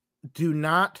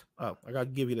 I got to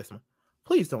give you this one.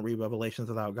 Please don't read Revelations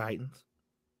without guidance.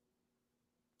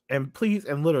 And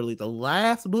literally the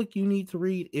last book you need to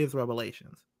read is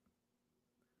Revelations.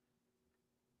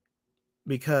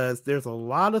 Because there's a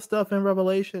lot of stuff in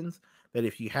Revelations that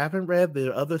if you haven't read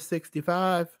the other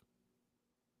 65,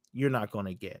 you're not going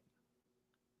to get.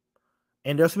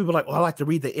 And there's people like, I like to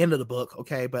read the end of the book.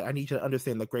 Okay, but I need you to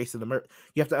understand the grace and the mercy.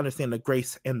 You have to understand the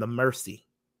grace and the mercy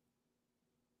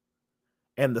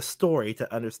and the story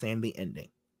to understand the ending.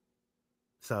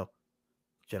 So,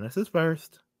 Genesis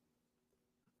first,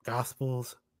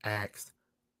 Gospels, Acts,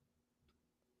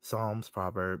 Psalms,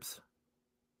 Proverbs,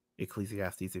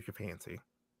 Ecclesiastes if you're fancy.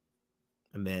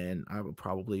 And then I'll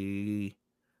probably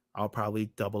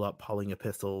double up Pauline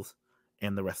epistles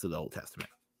and the rest of the Old Testament.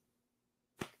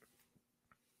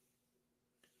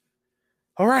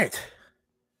 All right.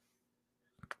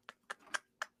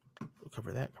 We'll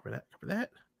cover that.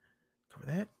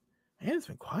 And it's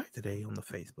been quiet today on the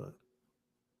Facebook.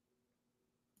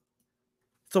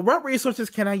 So what resources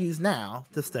can I use now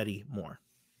to study more?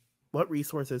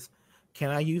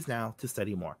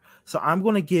 So I'm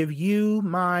going to give you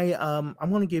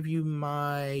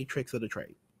my tricks of the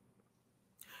trade.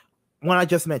 One I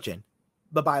just mentioned,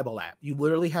 the Bible app. You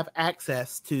literally have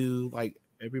access to like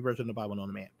every version of the Bible known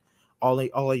to man, all in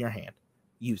your hand.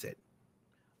 Use it.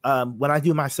 When I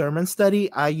do my sermon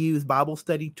study, I use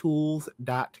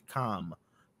BibleStudyTools.com.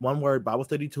 One word,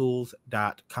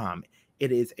 BibleStudyTools.com.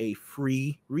 It is a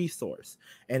free resource,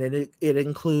 and it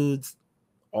includes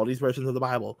all these versions of the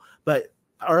Bible. But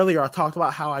earlier I talked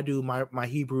about how I do my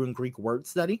Hebrew and Greek word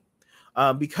study,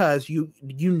 because you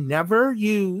never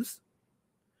use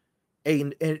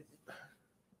if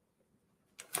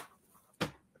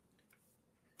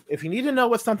you need to know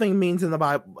what something means in the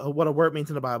Bible, what a word means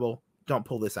in the Bible, don't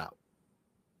pull this out.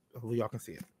 Hopefully y'all can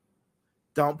see it.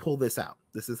 Don't pull this out.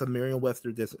 This is a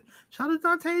Merriam-Webster dictionary. Shout out to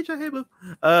Tasia, hey boo.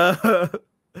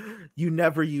 You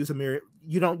never use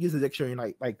you don't use a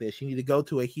dictionary like this. You need to go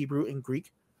to a Hebrew and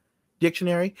Greek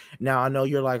dictionary. Now I know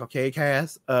you're like, okay,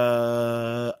 Cass,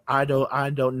 I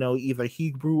don't know either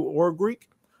Hebrew or Greek.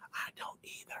 I don't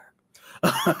either.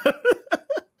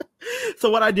 So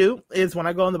what I do is when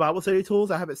I go in the Bible study tools,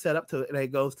 I have it set up to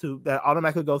that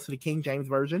automatically goes to the King James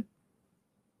version,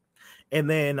 and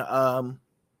then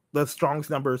the Strong's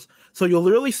numbers. So you'll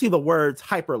literally see the words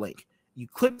hyperlink. You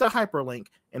click the hyperlink,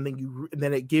 and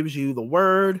then it gives you the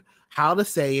word, how to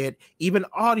say it, even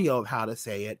audio of how to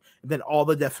say it, and then all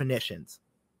the definitions.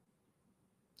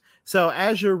 So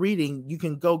as you're reading, you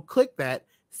can go click that,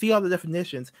 see all the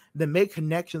definitions, then make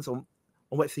connections on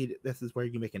what. See, this is where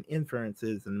you're making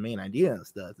inferences and the main idea and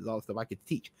stuff. Is all the stuff I could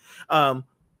teach.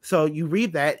 So you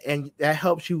read that, and that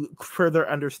helps you further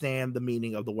understand the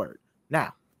meaning of the word.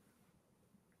 Now,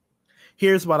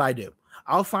 here's what I do.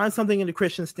 I'll find something in the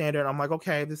Christian Standard. I'm like,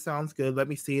 okay, this sounds good. Let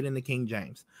me see it in the King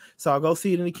James. So I'll go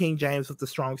see it in the King James with the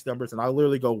Strong's numbers, and I'll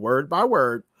literally go word by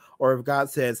word. Or if God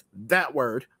says that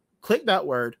word, click that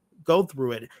word, go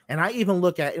through it. And I even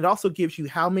look at it. Also gives you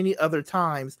how many other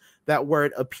times that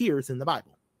word appears in the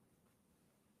Bible.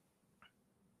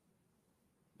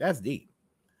 That's deep.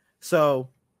 So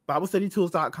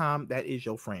BibleStudyTools.com, that is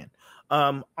your friend.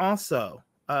 Also,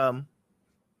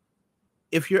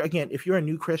 if you're a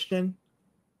new Christian,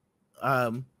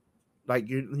 like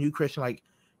you're a new Christian, like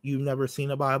you've never seen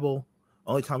a Bible,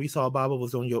 only time you saw a Bible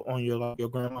was on your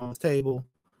grandma's table,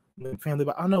 family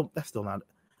Bible. I know that's still not.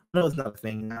 I know it's not a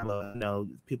thing. I know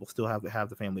people still have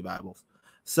the family Bibles.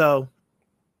 So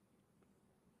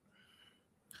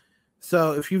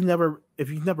if you've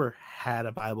never had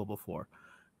a Bible before,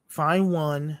 find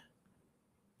one.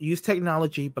 Use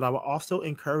technology, but I will also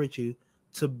encourage you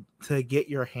to get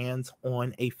your hands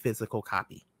on a physical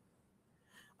copy.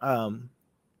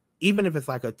 Even if it's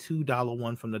like a $2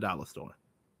 one from the dollar store,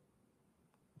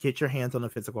 get your hands on a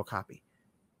physical copy.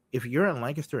 If you're in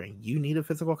Lancaster and you need a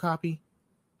physical copy,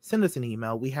 send us an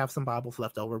email. We have some Bibles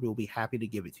left over. We'll be happy to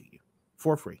give it to you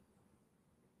for free.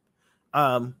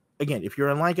 Again, if you're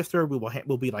in Lancaster,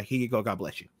 we'll be like, here you go. God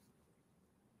bless you.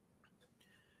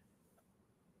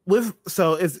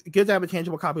 So it's good to have a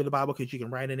tangible copy of the Bible because you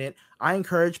can write in it. I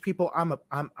encourage people. I'm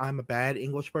a bad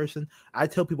English person. I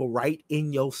tell people, write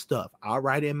in your stuff. I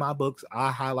write in my books.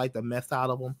 I highlight the mess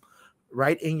out of them.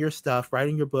 Write in your stuff. Write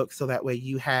in your book so that way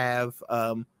you have.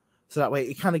 So that way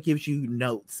it kind of gives you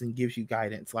notes and gives you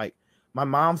guidance. Like my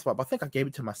mom's Bible, I think I gave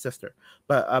it to my sister,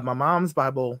 but my mom's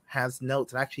Bible has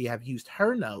notes, and actually have used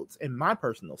her notes in my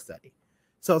personal study.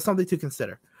 So it's something to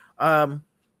consider.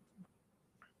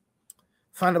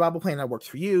 Find a Bible plan that works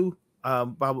for you.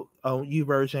 Bible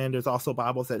YouVersion. There's also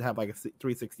Bibles that have like a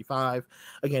 365.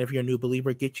 Again, if you're a new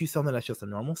believer, get you something that's just a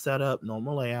normal setup,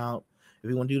 normal layout. If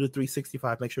you want to do the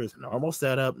 365, make sure it's a normal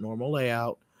setup, normal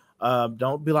layout.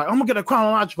 Don't be like, I'm gonna get a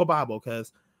chronological Bible,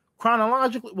 because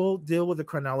chronologically we'll deal with the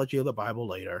chronology of the Bible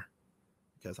later,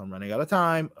 because I'm running out of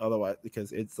time. Otherwise,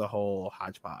 because it's a whole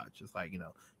hodgepodge. It's like,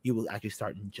 you will actually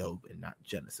start in Job and not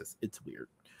Genesis. It's weird.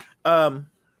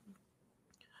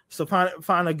 So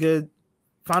find a good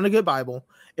Bible.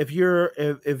 If you're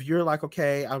like,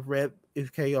 okay, I've read,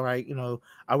 okay, all right,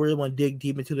 I really want to dig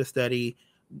deep into the study,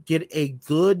 get a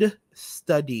good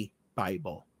study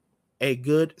Bible. A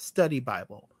good study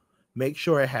Bible. Make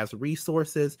sure it has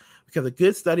resources, because a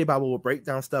good study Bible will break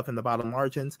down stuff in the bottom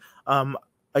margins.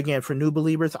 Again, for new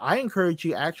believers, I encourage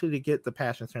you actually to get the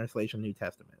Passion Translation New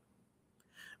Testament,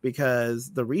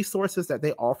 because the resources that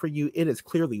they offer you, it is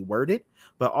clearly worded,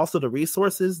 but also the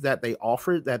resources that they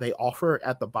offer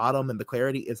at the bottom and the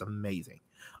clarity is amazing.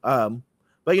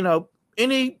 But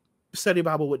any study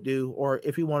Bible would do, or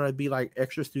if you want to be like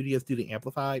extra studious, do the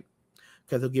Amplified,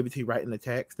 because they'll give it to you right in the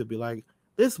text. They'll be like,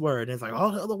 this word, and it's like all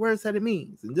the other words that it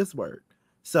means in this word.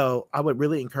 So I would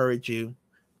really encourage you,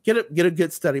 get a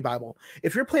good study Bible.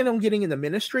 If you're planning on getting into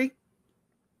ministry,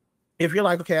 if you're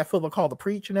like, okay, I feel the call to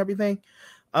preach and everything,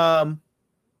 get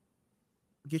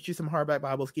you some hardback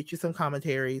Bibles, get you some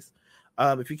commentaries.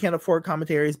 If you can't afford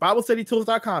commentaries,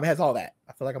 BibleStudyTools.com has all that.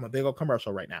 I feel like I'm a big old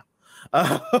commercial right now.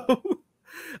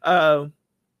 Um,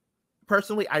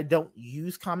 personally, I don't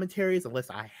use commentaries unless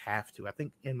I have to. I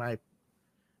think in my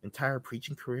entire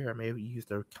preaching career, I may have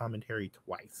used a commentary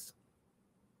twice.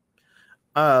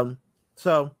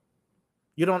 So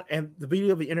you don't, and the beauty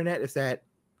of the internet is that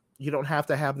you don't have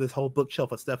to have this whole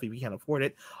bookshelf of stuff if you can't afford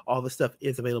it. All the stuff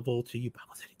is available to you,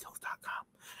 BibleCityTools.com,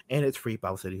 and it's free,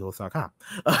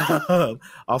 BibleCityTools.com.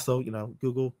 Also,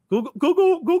 Google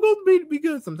be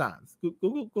good sometimes.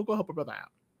 Google help a brother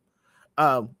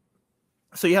out.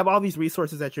 So you have all these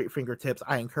resources at your fingertips.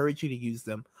 I encourage you to use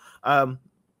them.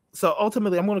 So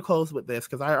ultimately, I'm going to close with this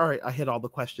because I hit all the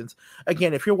questions.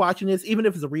 Again, if you're watching this, even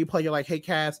if it's a replay, you're like, hey,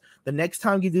 Cass, the next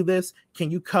time you do this,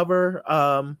 can you cover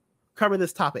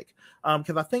this topic?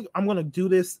 Because I think I'm going to do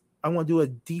this. I'm going to do a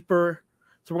deeper.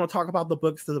 So we're going to talk about the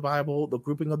books of the Bible, the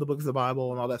grouping of the books of the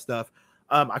Bible, and all that stuff.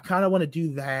 I kind of want to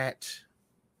do that.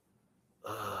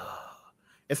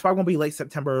 It's probably going to be late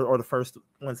September or the first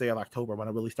Wednesday of October when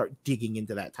I really start digging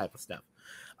into that type of stuff.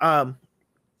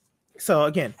 So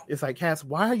again, it's like, Cass,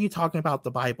 why are you talking about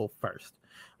the Bible first? I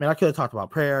mean, I could have talked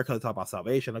about prayer, I could have talked about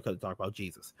salvation, I could have talked about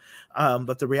Jesus.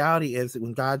 But the reality is that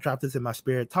when God dropped this in my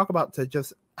spirit, to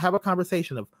just have a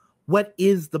conversation of what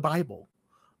is the Bible?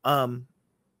 The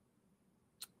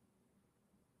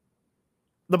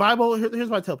Bible, here's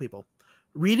what I tell people.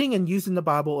 Reading and using the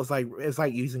Bible is like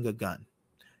using a gun.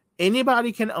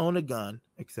 Anybody can own a gun,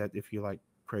 except if you're like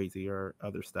crazy or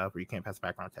other stuff, or you can't pass a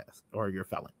background test, or you're a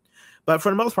felon. But for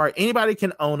the most part, anybody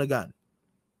can own a gun.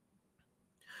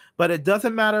 But it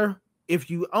doesn't matter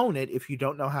if you own it if you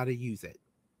don't know how to use it.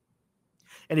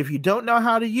 And if you don't know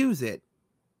how to use it,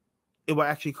 it will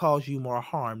actually cause you more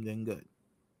harm than good.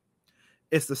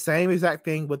 It's the same exact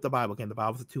thing with the Bible. Again, the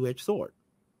Bible's a two-edged sword.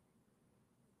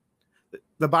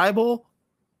 The Bible,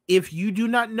 if you do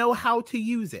not know how to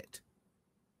use it,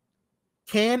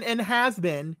 can and has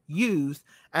been used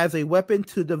as a weapon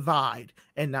to divide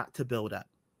and not to build up.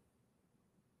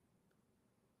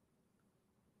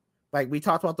 Like we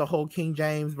talked about the whole King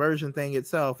James Version thing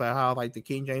itself, and how like the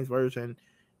King James Version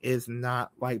is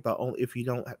not like the only, if you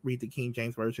don't read the King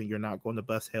James Version, you're not going to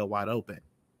bust hell wide open.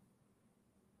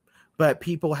 But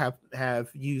people have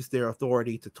used their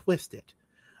authority to twist it.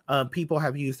 People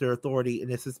have used their authority,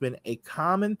 and this has been a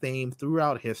common theme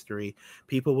throughout history.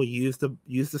 People will use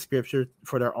the scripture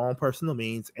for their own personal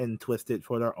means and twist it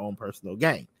for their own personal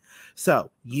gain. So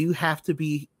you have to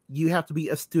be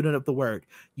a student of the word.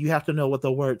 You have to know what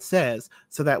the word says,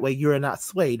 so that way you're not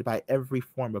swayed by every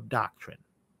form of doctrine.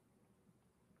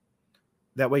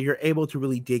 That way you're able to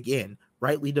really dig in,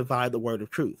 rightly divide the word of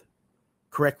truth,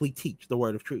 correctly teach the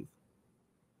word of truth.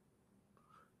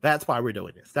 That's why we're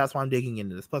doing this. That's why I'm digging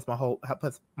into this. Plus my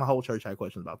whole church had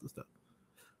questions about this stuff.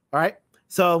 All right.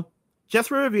 So just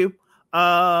for review,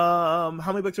 how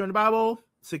many books are in the Bible?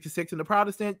 66 in the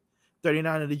Protestant,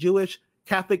 39 in the Jewish.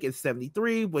 Catholic is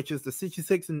 73, which is the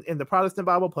 66 in the Protestant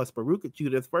Bible, plus Baruch,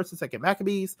 Judith, 1st and 2nd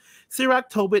Maccabees,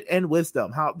 Sirach, Tobit, and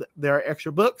Wisdom. How there are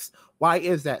extra books. Why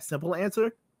is that? Simple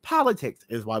answer. Politics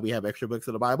is why we have extra books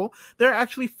of the Bible. There are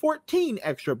actually 14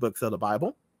 extra books of the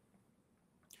Bible.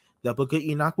 The book of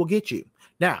Enoch will get you.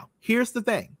 Now, here's the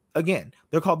thing. Again,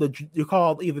 they're called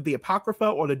either the Apocrypha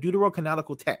or the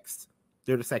Deuterocanonical texts.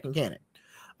 They're the second canon.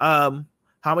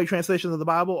 How many translations of the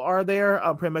Bible are there?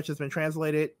 Pretty much it's been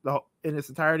translated in its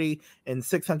entirety in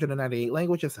 698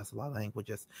 languages. That's a lot of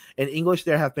languages. In English,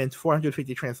 there have been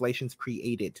 450 translations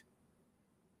created.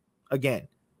 Again,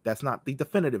 that's not the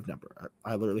definitive number.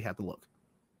 I literally have to look.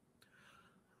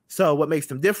 So what makes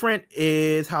them different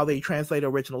is how they translate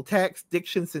original text,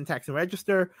 diction, syntax, and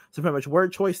register. So pretty much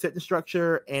word choice, sentence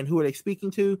structure, and who are they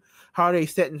speaking to? How are they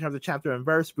set in terms of chapter and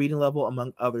verse, reading level,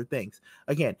 among other things.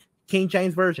 Again, King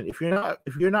James Version. If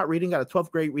you're not reading at a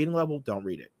 12th grade reading level, don't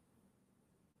read it.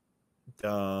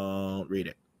 Don't read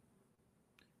it.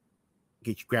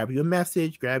 Grab you a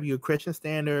Message, grab you a Christian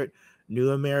Standard,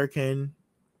 New American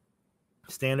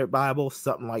Standard Bible,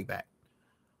 something like that.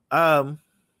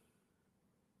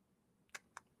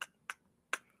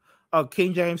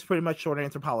 King James, pretty much short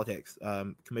answer politics.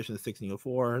 Commissioned in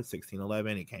 1604,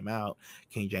 1611, it came out.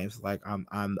 King James is like,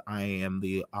 I am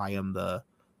the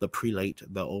prelate,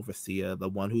 the overseer, the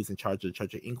one who's in charge of the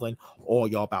Church of England. All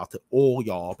y'all about to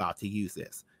use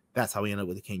this. That's how we end up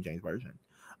with the King James Version.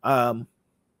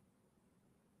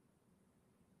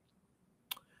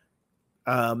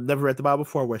 Never read the Bible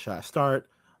before. Where should I start?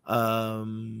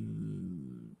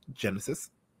 Genesis,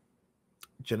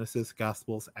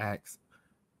 Gospels, Acts,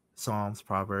 Psalms,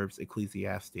 Proverbs,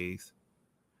 Ecclesiastes,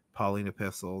 Pauline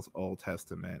epistles, Old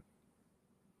Testament.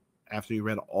 After you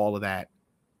read all of that,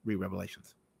 read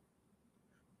Revelations.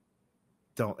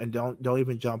 Don't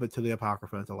even jump into the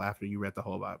Apocrypha until after you read the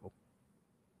whole Bible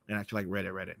and actually like read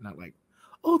it, not like,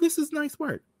 oh, this is nice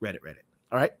word. Read it.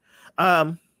 All right.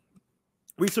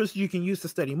 Resources you can use to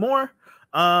study more.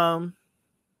 Or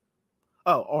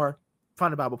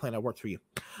find a Bible plan that works for you.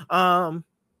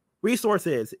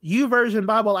 Resources, YouVersion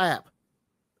Bible app.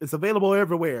 It's available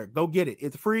everywhere. Go get it.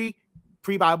 It's free.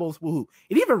 Free Bibles. Woohoo.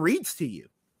 It even reads to you.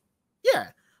 Yeah.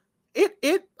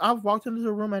 I've walked into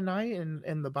the room at night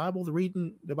and the Bible's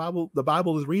reading the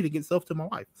Bible is reading itself to my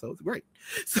wife. So it's great.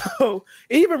 So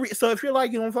so if you're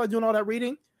like, you don't feel like doing all that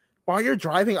reading while you're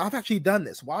driving, I've actually done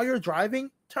this. While you're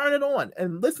driving, turn it on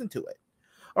and listen to it.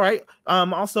 All right.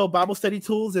 Also, Bible Study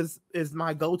Tools is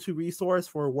my go-to resource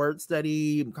for word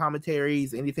study,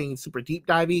 commentaries, anything super deep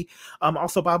divey.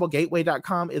 Also,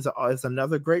 BibleGateway.com is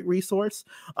another great resource.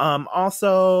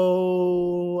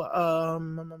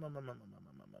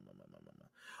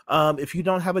 If you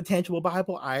don't have a tangible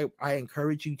Bible, I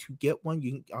encourage you to get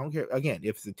one. I don't care. Again,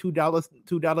 if it's a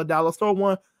 $2 dollar store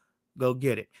one, go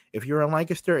get it. If you're in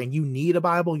Lancaster and you need a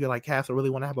Bible, you're like, Cass, I really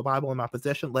want to have a Bible in my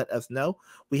possession, let us know.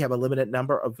 We have a limited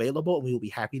number available and we will be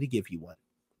happy to give you one.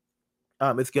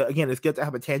 It's good. Again, it's good to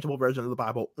have a tangible version of the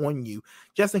Bible on you,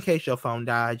 just in case your phone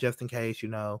died, just in case,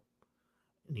 an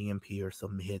EMP or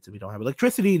something hits and we don't have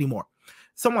electricity anymore.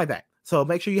 Something like that. So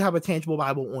make sure you have a tangible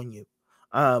Bible on you.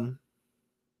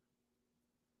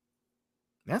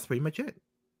 That's pretty much it.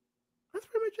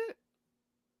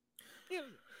 Yeah.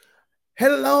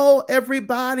 Hello,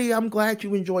 everybody. I'm glad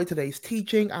you enjoyed today's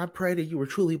teaching. I pray that you were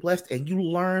truly blessed and you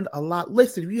learned a lot.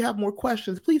 Listen, if you have more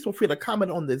questions, please feel free to comment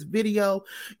on this video.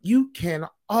 You can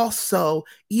also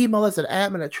email us at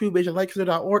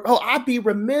admin@truevisionlancaster.org. Oh, I'd be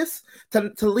remiss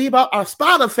to leave out our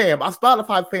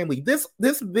Spotify family. This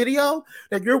video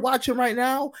that you're watching right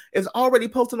now is already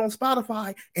posted on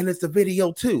Spotify, and it's a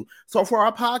video too. So for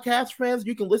our podcast friends,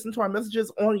 you can listen to our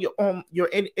messages on your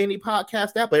any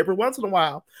podcast app. But every once in a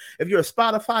while, if you're a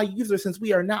Spotify user, since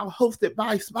we are now hosted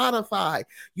by Spotify,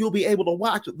 you'll be able to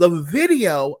watch the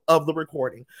video of the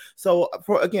recording. So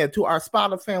to our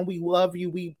Spotify fan, we love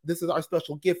you. This is our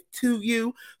special gift to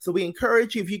you. So we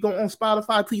encourage you, if you go on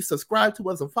Spotify, please subscribe to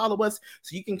us and follow us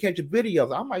so you can catch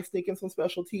videos. I might stick in some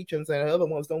special teachings and other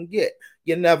ones don't get.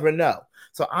 You never know.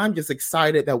 So I'm just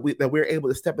excited that we're able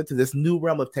to step into this new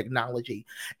realm of technology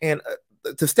and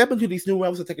to step into these new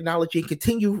realms of technology and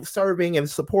continue serving and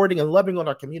supporting and loving on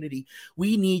our community.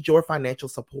 We need your financial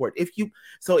support. If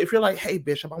you're like, hey,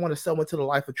 Bishop, I want to sow into the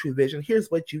life of True Vision, here's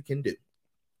what you can do.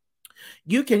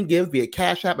 You can give via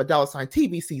Cash App at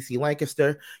 $TVCC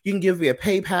Lancaster. You can give via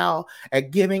PayPal at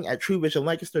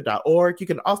giving@truevisionlancaster.org. You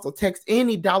can also text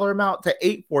any dollar amount to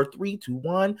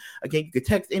 84321. Again, you can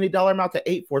text any dollar amount to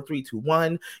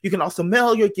 84321. You can also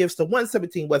mail your gifts to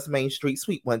 117 West Main Street,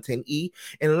 Suite 110E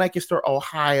in Lancaster,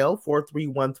 Ohio,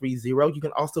 43130. You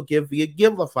can also give via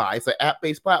Givelify. It's an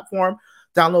app-based platform.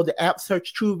 Download the app,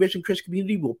 search True Vision Christian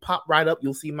Community, will pop right up.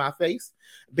 You'll see my face.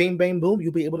 Bing, bang, boom.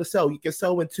 You'll be able to sow. You can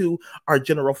sow into our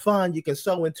general fund. You can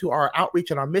sow into our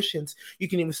outreach and our missions. You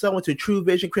can even sow into True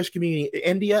Vision Christian Community in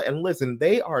India. And listen,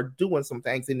 they are doing some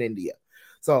things in India.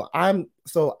 So I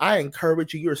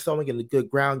encourage you. You're sowing in the good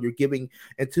ground. You're giving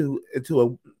into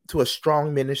a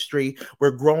strong ministry. We're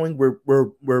growing. We're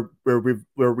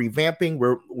revamping.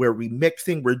 We're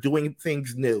remixing. We're doing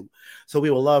things new. So we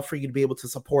would love for you to be able to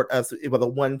support us with a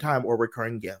one-time or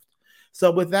recurring gift. So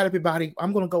with that, everybody,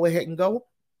 I'm going to go ahead and go.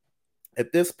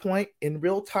 At this point in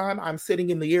real time, I'm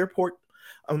sitting in the airport.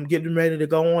 I'm getting ready to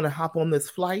go on and hop on this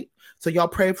flight. So y'all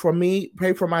pray for me,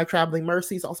 pray for my traveling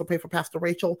mercies. Also pray for Pastor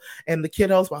Rachel and the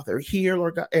kiddos while they're here,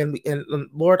 Lord God. And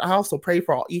Lord, I also pray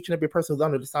for each and every person who's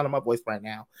under the sound of my voice right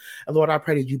now. And Lord, I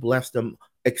pray that you bless them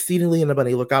exceedingly and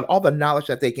abundantly, Lord God. All the knowledge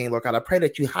that they gain, Lord God, I pray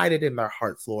that you hide it in their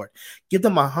hearts, Lord. Give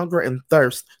them a hunger and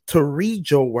thirst to read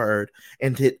your word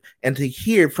and to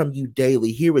hear from you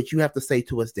daily, hear what you have to say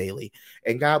to us daily.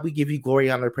 And God, we give you glory,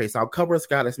 honor, and praise. Now cover us,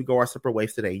 God, as we go our separate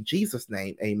ways today. In Jesus'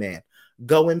 name, amen.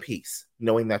 Go in peace,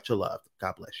 knowing that you're loved.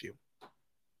 God bless you.